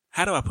been.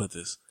 How do I put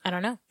this? I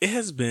don't know. It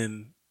has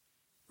been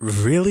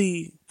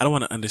really, I don't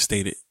want to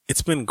understate it.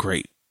 It's been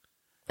great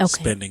Okay.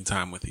 spending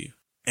time with you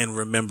and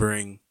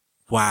remembering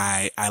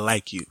why I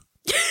like you.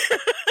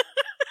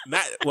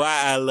 Not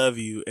why I love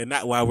you and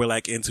not why we're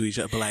like into each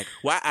other, but like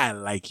why I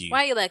like you.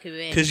 Why you like it,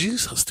 man? Cause you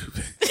so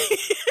stupid.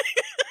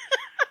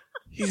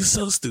 He's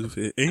so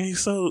stupid. And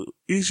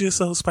he's just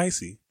so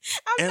spicy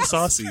and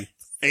saucy.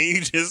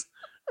 And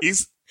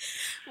he's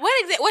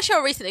What's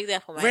your recent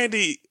example, man?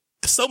 Randy,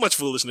 so much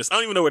foolishness. I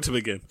don't even know where to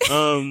begin.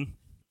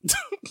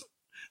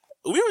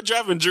 We were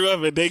dropping Drew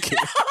off at daycare.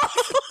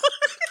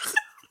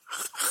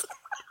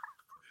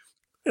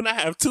 And I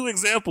have 2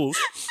 examples.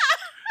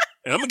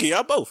 And I'm gonna give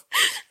y'all both.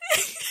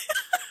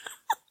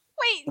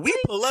 Wait, We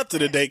pull up to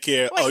the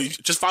daycare. Oh, you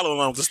just follow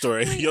along with the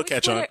story. You'll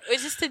catch on.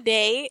 Was this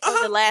today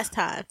or the last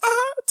time?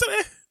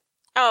 Today.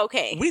 Oh,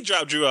 okay. We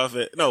dropped Drew off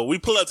we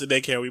pull up to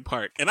daycare, we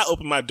park, and I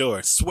open my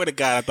door. Swear to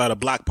God, I thought a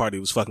block party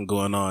was fucking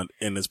going on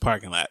in this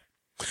parking lot.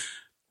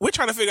 We're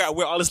trying to figure out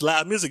where all this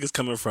loud music is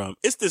coming from.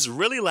 It's this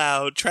really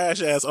loud,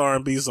 trash-ass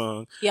R&B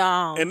song.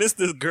 Y'all. And it's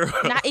this girl.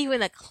 Not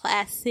even a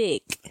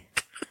classic.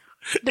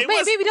 Baby,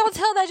 Baby, don't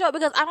tell that joke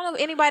because I don't know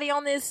if anybody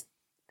on this,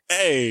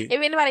 hey. if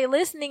anybody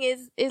listening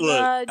is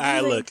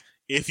Look,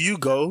 if you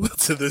go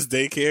to this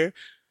daycare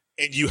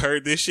and you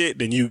heard this shit,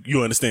 then you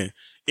understand.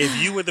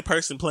 If you were the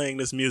person playing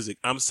this music,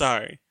 I'm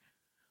sorry.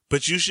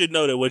 But you should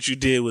know that what you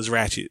did was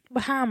ratchet.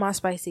 But how am I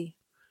spicy?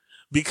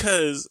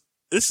 Because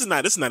this is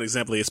not an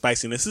example of your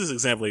spiciness. This is an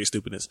example of your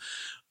stupidness.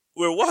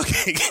 We're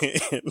walking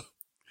in,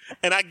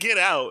 and I get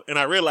out, and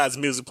I realize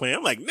music playing.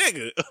 I'm like,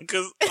 nigga,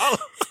 because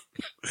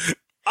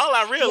all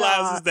I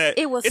realize is that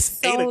it was it's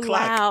so 8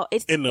 o'clock loud.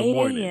 It's in the 8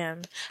 morning.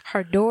 a.m.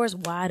 Her door's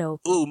wide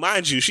open. Ooh,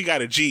 mind you, she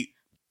got a Jeep.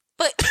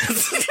 But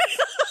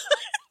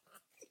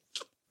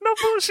No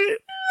bullshit.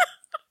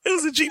 It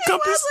was a Jeep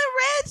Compass. it was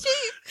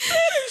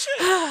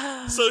a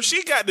red Jeep. So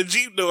she got the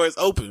Jeep doors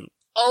open,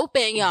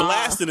 Open, y'all.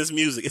 blasting this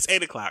music. It's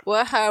 8 o'clock.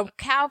 With her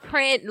cow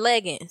print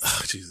leggings.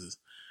 Oh, Jesus.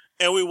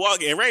 And we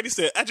walk in. And Randy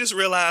said, I just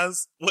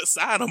realized what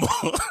side I'm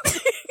on.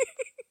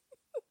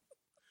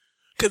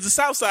 Because the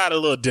south side a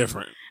little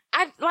different.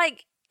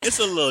 It's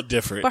a little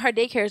different. But her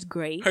daycare is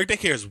great. Her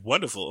daycare is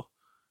wonderful.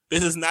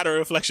 This is not a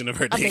reflection of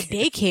her Of the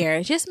daycare.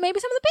 daycare. Just maybe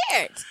some of the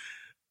parents.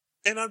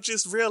 And I'm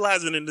just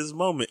realizing in this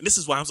moment, this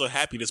is why I'm so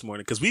happy this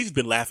morning, because we've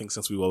been laughing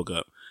since we woke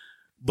up.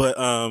 But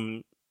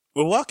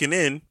we're walking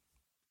in.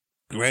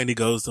 Randy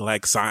goes to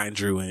like sign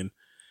Drew in.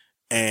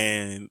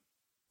 And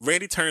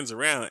Randy turns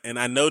around and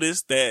I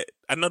noticed a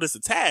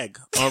tag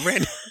on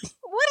Randy.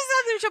 What is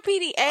that with your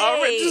PDA?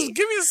 All right, just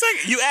give me a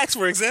second. You asked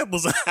for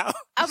examples of how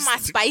Of my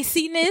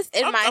spiciness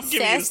and my I'm sassy.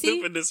 giving you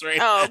stupidness right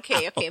Oh, now.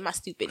 okay, my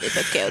stupidness.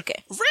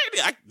 Okay.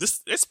 Randy,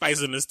 there's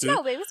spice in this too.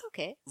 No, baby, it's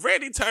okay.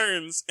 Randy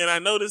turns and I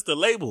noticed the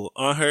label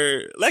on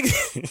her leg.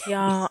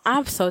 Y'all,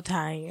 I'm so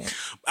tired.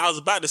 I was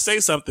about to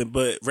say something,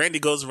 but Randy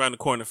goes around the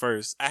corner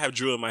first. I have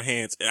Drew in my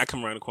hands and I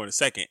come around the corner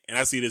second and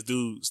I see this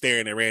dude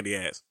staring at Randy's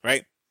ass,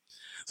 right?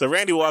 So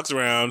Randy walks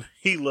around,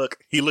 he look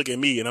at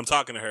me and I'm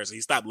talking to her, so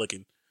he stopped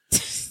looking.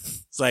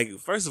 It's like,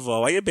 first of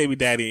all, why your baby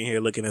daddy in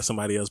here looking at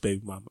somebody else's baby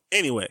mama?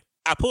 Anyway,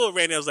 I pulled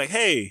Randy. I was like,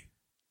 hey.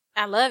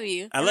 I love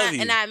you. I love you.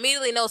 And I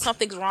immediately know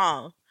something's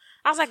wrong.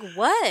 I was like,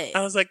 what?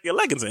 I was like, your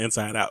leggings are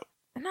inside out.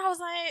 And I was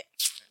like,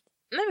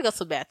 let me go to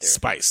the bathroom.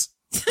 Spice.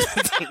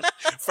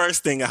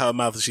 First thing out her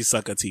mouth is she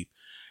suck her teeth.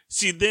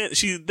 She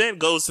then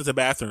goes to the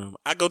bathroom.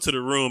 I go to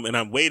the room and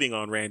I'm waiting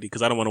on Randy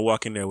because I don't want to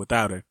walk in there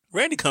without her.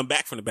 Randy come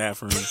back from the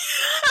bathroom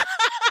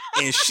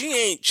and she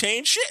ain't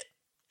changed shit.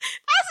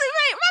 I said,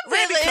 wait,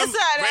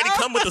 my Randy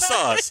come with the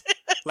sauce.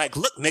 Like,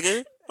 look,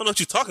 nigga, I don't know what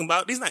you're talking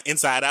about. These not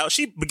inside out.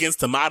 She begins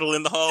to model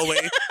in the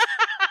hallway.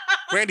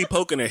 Randy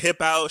poking her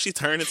hip out. She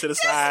turning to the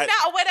side.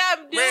 That's not what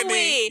I'm doing.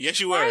 Randy, yes,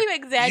 you were. Why are you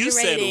exaggerating? You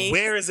said,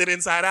 where is it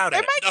inside out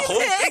at? The whole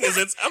thing is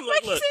inside. I'm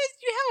like, look.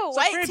 You have a So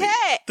white Randy,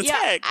 tag. the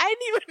tag. I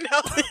didn't even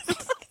know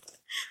this.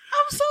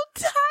 I'm so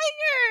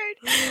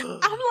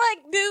tired. I'm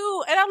like,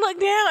 dude. And I look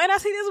down and I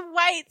see this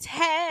white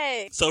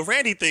tag. So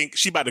Randy thinks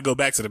she about to go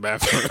back to the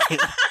bathroom.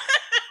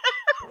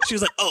 She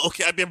was like, oh,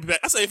 okay, I'll be back.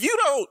 I said, if you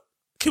don't,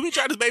 can we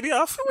try this baby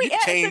off? We you can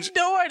at change the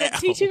door. The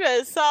teacher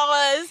that saw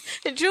us.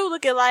 And Drew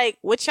looking like,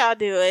 what y'all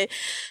doing?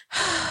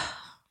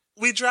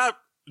 We drop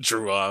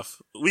Drew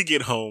off. We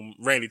get home.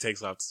 Randy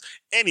takes off.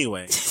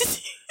 Anyway,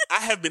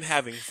 I have been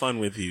having fun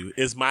with you,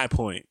 is my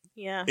point.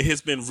 Yeah. It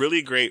has been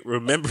really great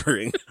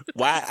remembering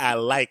why I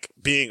like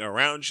being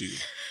around you.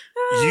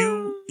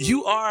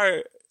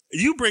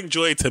 You bring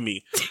joy to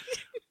me.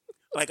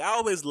 Like, I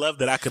always love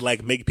that I could,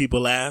 like, make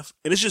people laugh.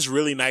 And it's just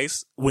really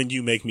nice when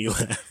you make me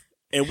laugh.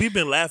 And we've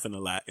been laughing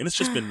a lot. And it's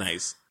just been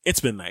nice. It's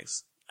been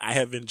nice. I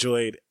have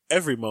enjoyed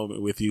every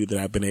moment with you that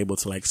I've been able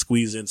to, like,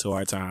 squeeze into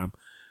our time.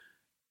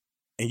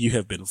 And you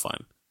have been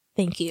fun.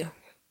 Thank you.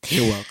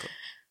 You're welcome.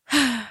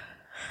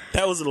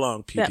 That was a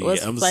long PD. That was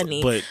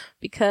funny.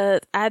 Because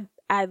I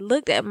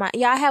looked at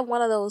I have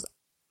one of those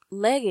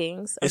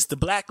leggings. It's the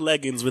black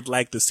leggings with,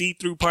 like, the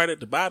see-through part at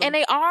the bottom. And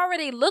they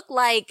already look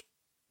like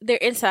they're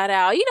inside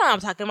out. You know what I'm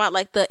talking about,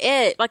 like the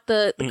edge, like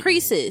the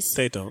creases.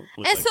 They don't.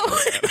 And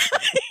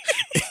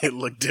so it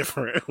look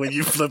different when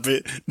you flip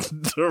it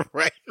the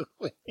right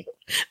way. And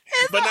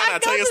But so no, I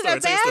tell go your to story,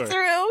 the tell your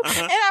story. bathroom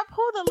Uh-huh. and I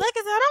pull the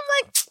liquors out.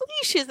 I'm like,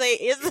 these shits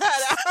ain't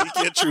inside out.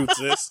 Speak your truth,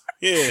 sis.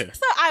 Yeah.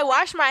 So I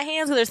wash my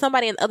hands because there's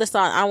somebody in the other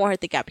stall. I don't want her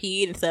to think I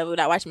peed and stuff. When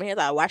I wash my hands,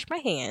 I wash my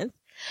hands.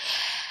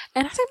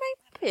 And I said,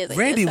 my piss ain't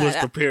Randy was inside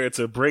out. prepared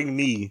to bring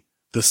me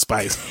the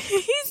spice. He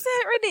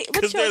said, Randy, but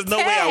Because your there's no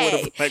way I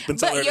would tag. have been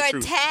telling her But the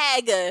your truth.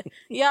 tag,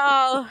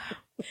 y'all.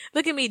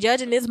 Look at me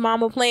judging this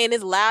mama playing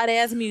this loud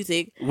ass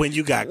music. When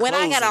you got When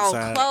I clothes got on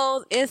inside.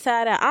 clothes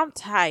inside out, I'm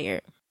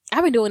tired.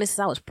 I've been doing this since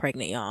I was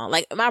pregnant, y'all.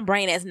 Like, my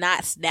brain has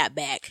not snapped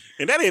back.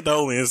 And that ain't the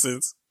only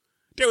instance.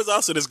 There was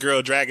also this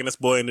girl dragging this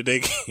boy in the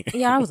daycare.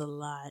 Yeah, I was a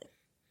lot.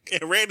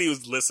 And Randy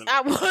was listening. I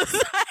was.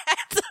 I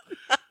had to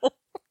know.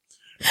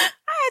 I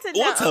had to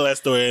know. We'll tell that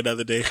story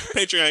another day.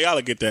 Patreon, y'all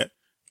will get that.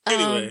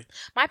 Anyway.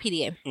 My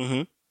PDA.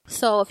 Mm-hmm.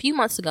 So, a few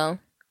months ago,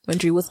 when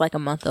Drew was like a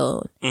month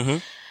old, Mm-hmm.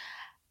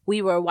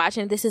 we were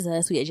watching This Is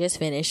Us. We had just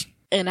finished.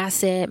 And I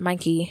said,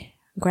 Mikey,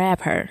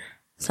 grab her.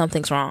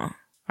 Something's wrong.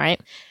 Right?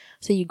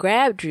 So you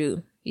grab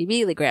Drew. You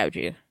immediately grab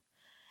Drew.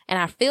 And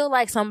I feel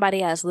like somebody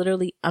has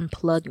literally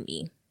unplugged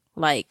me.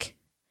 Like,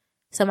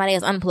 somebody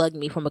has unplugged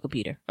me from a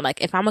computer.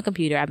 Like, if I'm a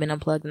computer, I've been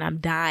unplugged and I'm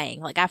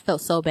dying. Like, I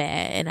felt so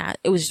bad. And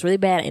it was just really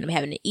bad. And I'm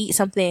having to eat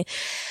something.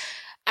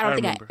 I don't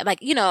think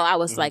remember. I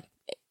was like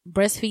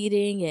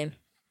breastfeeding and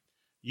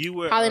You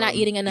were probably not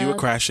eating enough. You were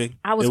crashing.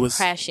 I was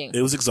crashing.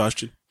 It was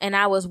exhaustion. And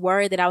I was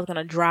worried that I was going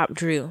to drop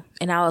Drew.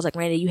 And I was like,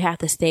 Randy, you have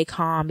to stay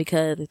calm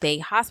because if they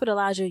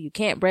hospitalize you, you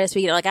can't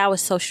breastfeed. Like, I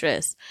was so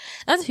stressed.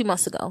 That was a few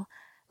months ago.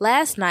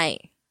 Last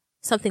night,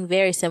 something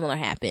very similar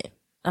happened.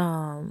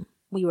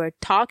 We were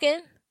talking,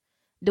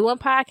 doing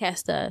podcast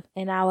stuff.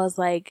 And I was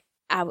like,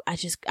 I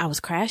was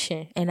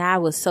crashing. And I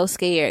was so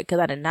scared because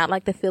I did not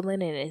like the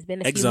feeling. And it's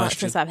been a few months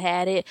since I've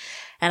had it.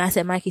 And I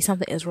said, Mikey,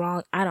 something is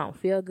wrong. I don't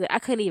feel good. I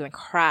couldn't even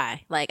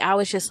cry. Like, I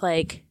was just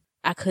like,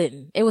 I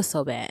couldn't. It was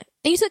so bad.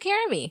 And you took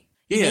care of me.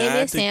 You made Yeah, me I a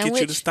had to get you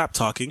sandwich. to stop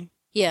talking.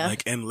 Yeah.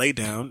 Like, and lay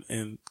down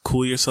and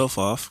cool yourself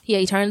off. Yeah,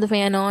 you turned the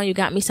fan on. You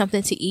got me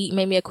something to eat,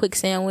 made me a quick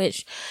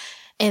sandwich.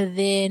 And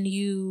then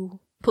you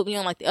put me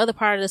on like the other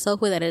part of the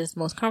sofa that is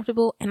most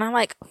comfortable. And I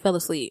like fell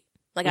asleep.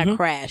 Like I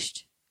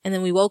crashed. And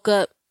then we woke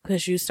up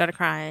because you started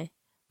crying.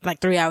 Like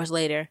 3 hours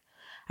later,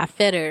 I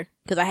fed her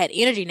because I had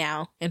energy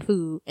now and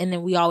food. And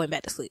then we all went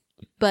back to sleep.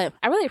 But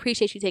I really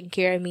appreciate you taking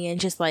care of me and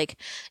just like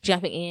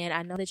jumping in.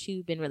 I know that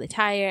you've been really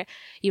tired.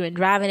 You've been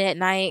driving at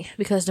night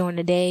because during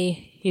the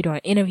day you're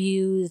doing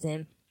interviews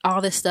and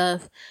all this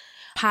stuff,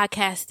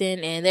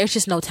 podcasting, and there's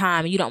just no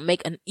time. You don't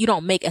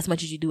make as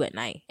much as you do at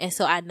night. And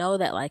so I know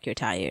that like you're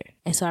tired.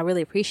 And so I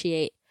really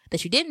appreciate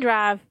that you didn't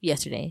drive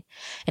yesterday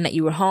and that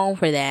you were home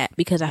for that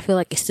because I feel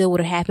like it still would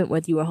have happened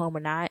whether you were home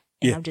or not.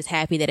 And I'm just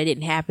happy that it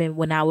didn't happen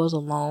when I was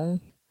alone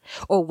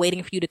or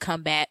waiting for you to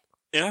come back.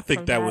 And I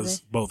think that was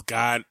both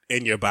God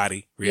and your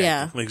body reacting.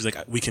 Yeah. Like, he was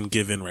like, we can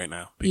give in right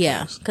now.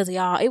 Yeah. Cause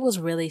y'all, it was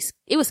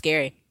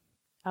scary.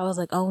 I was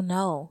like, oh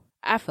no,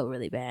 I felt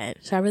really bad.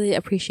 So I really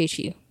appreciate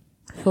you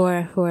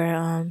for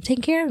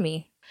taking care of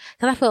me.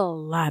 Cause I feel a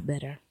lot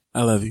better.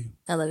 I love you.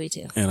 I love you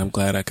too. And I'm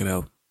glad I could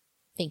help.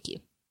 Thank you.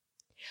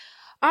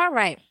 All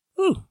right.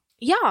 Ooh.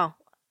 Y'all,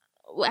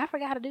 I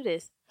forgot how to do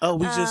this. Oh,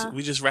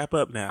 we just wrap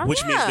up now,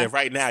 which means that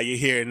right now you're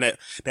hearing that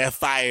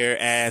fire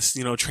ass,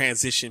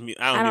 transition.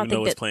 I don't even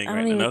know what's playing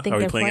right now. Are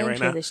we playing it right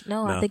now?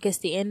 No, I think it's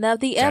the end of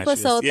the Gotcha.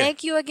 episode. Yeah.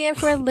 Thank you again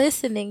for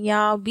listening,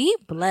 y'all. Be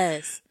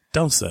blessed.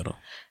 Don't settle.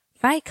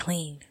 Fight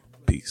clean.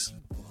 Peace.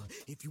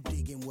 If you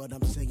digging what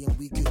I'm saying,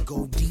 we could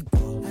go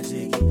deeper. I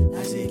dig it,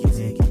 I dig it,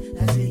 dig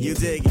it, I dig it. You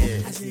dig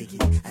it, I dig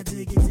it, I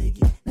dig it, dig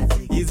it, I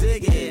dig it. You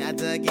dig it, I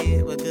dug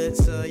it, we're good,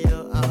 so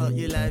yo, I hope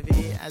you love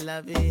it, I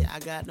love it. I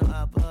got no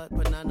upper,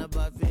 but none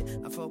above it.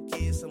 I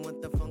focus on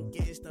what the funk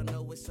is, don't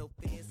know it's so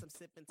fierce, I'm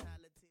sipping Tyler.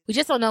 We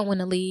just don't know when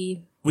to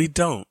leave. We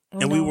don't.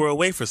 And we No. were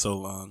away for so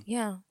long.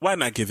 Yeah. Why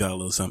not give y'all a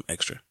little something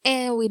extra?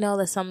 And we know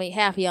that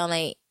half of y'all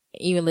ain't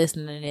even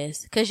listening to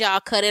this because y'all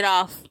cut it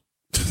off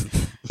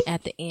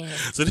at the end.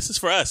 So this is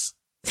for us.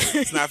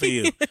 It's not for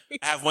you.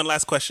 I have one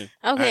last question.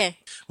 Okay. All right.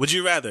 Would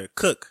you rather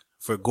cook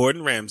for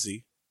Gordon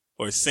Ramsay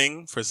or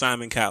sing for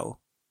Simon Cowell?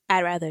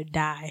 I'd rather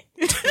die.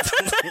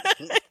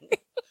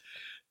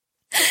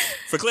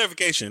 For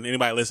clarification,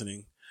 anybody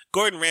listening,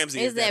 Gordon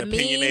Ramsay is that that mean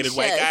opinionated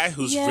white chef. guy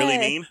who's Yeah. really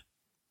mean.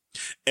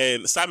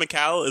 And Simon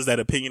Cowell is that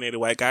opinionated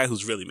white guy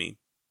who's really mean.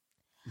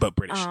 But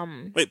British.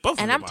 Wait, both of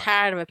And them I'm are.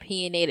 tired of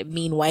opinionated,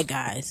 mean white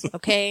guys.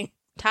 Okay?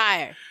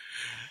 Tired.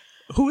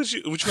 Who would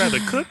you rather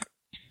cook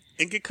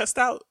and get cussed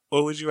out?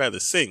 Or would you rather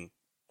sing?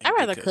 and I'd get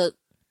rather cussed? cook.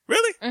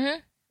 Really? Mm-hmm.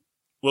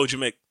 What would you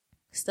make?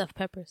 Stuffed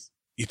peppers.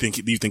 You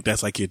think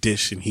that's like your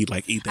dish and he'd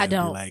like eat that I and be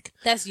don't. like,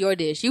 That's your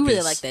dish. You really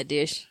this- like that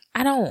dish.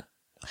 I don't.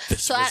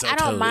 this So I risotto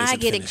don't mind isn't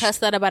getting finished.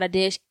 cussed out about a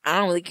dish I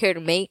don't really care to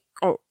make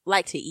or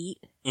like to eat.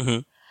 Mm-hmm.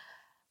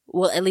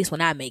 Well, at least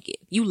when I make it.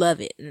 You love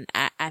it. And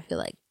I feel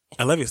like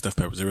I love your stuffed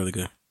peppers. They're really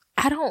good.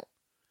 I don't.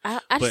 I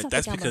just But don't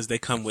that's think I'm because they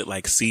come with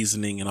like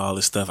seasoning and all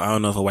this stuff. I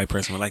don't know if a white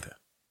person would like that.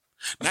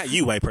 Not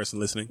you, white person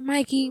listening.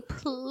 Mikey,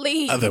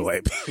 please. Other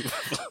white people.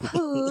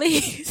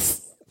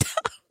 Please.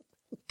 Stop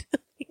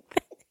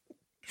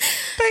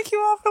Thank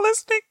you all for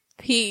listening.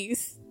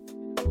 Peace.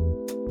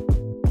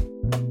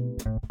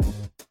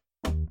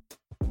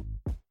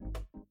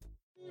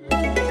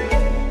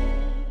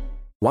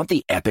 Want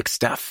the epic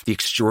stuff, the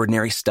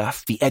extraordinary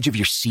stuff, the edge of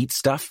your seat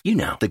stuff? You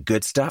know, the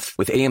good stuff.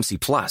 With AMC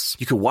Plus,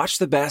 you can watch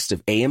the best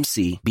of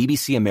AMC,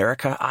 BBC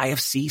America,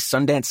 IFC,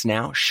 Sundance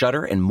Now,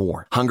 Shudder, and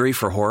more. Hungry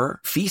for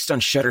horror? Feast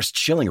on Shudder's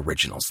chilling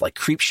originals like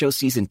Creepshow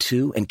Season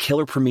 2 and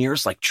killer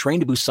premieres like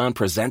Train to Busan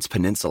Presents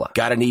Peninsula.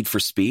 Got a need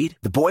for speed?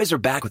 The boys are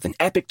back with an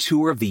epic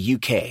tour of the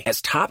UK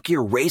as Top Gear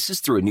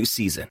races through a new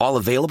season. All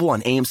available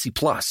on AMC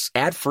Plus,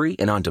 ad-free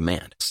and on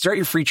demand. Start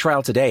your free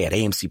trial today at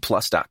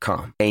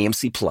amcplus.com.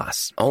 AMC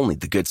Plus, only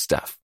the good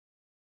stuff.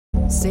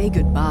 Say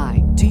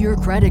goodbye to your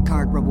credit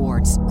card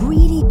rewards.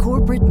 Greedy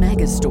corporate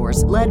mega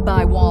stores, led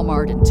by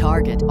Walmart and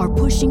Target, are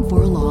pushing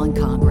for a law in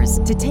Congress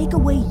to take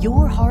away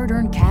your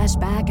hard-earned cash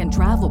back and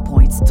travel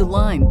points to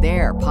line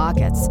their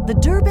pockets. The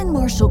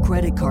Durbin-Marshall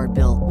credit card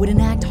bill would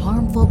enact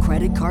harmful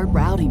credit card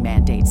routing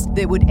mandates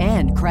that would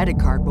end credit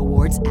card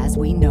rewards as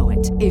we know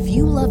it. If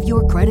you love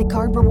your credit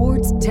card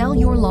rewards, tell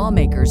your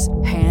lawmakers,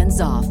 hands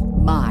off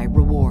my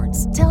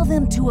rewards. Tell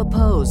them to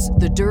oppose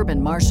the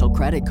Durbin-Marshall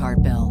credit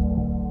card bill.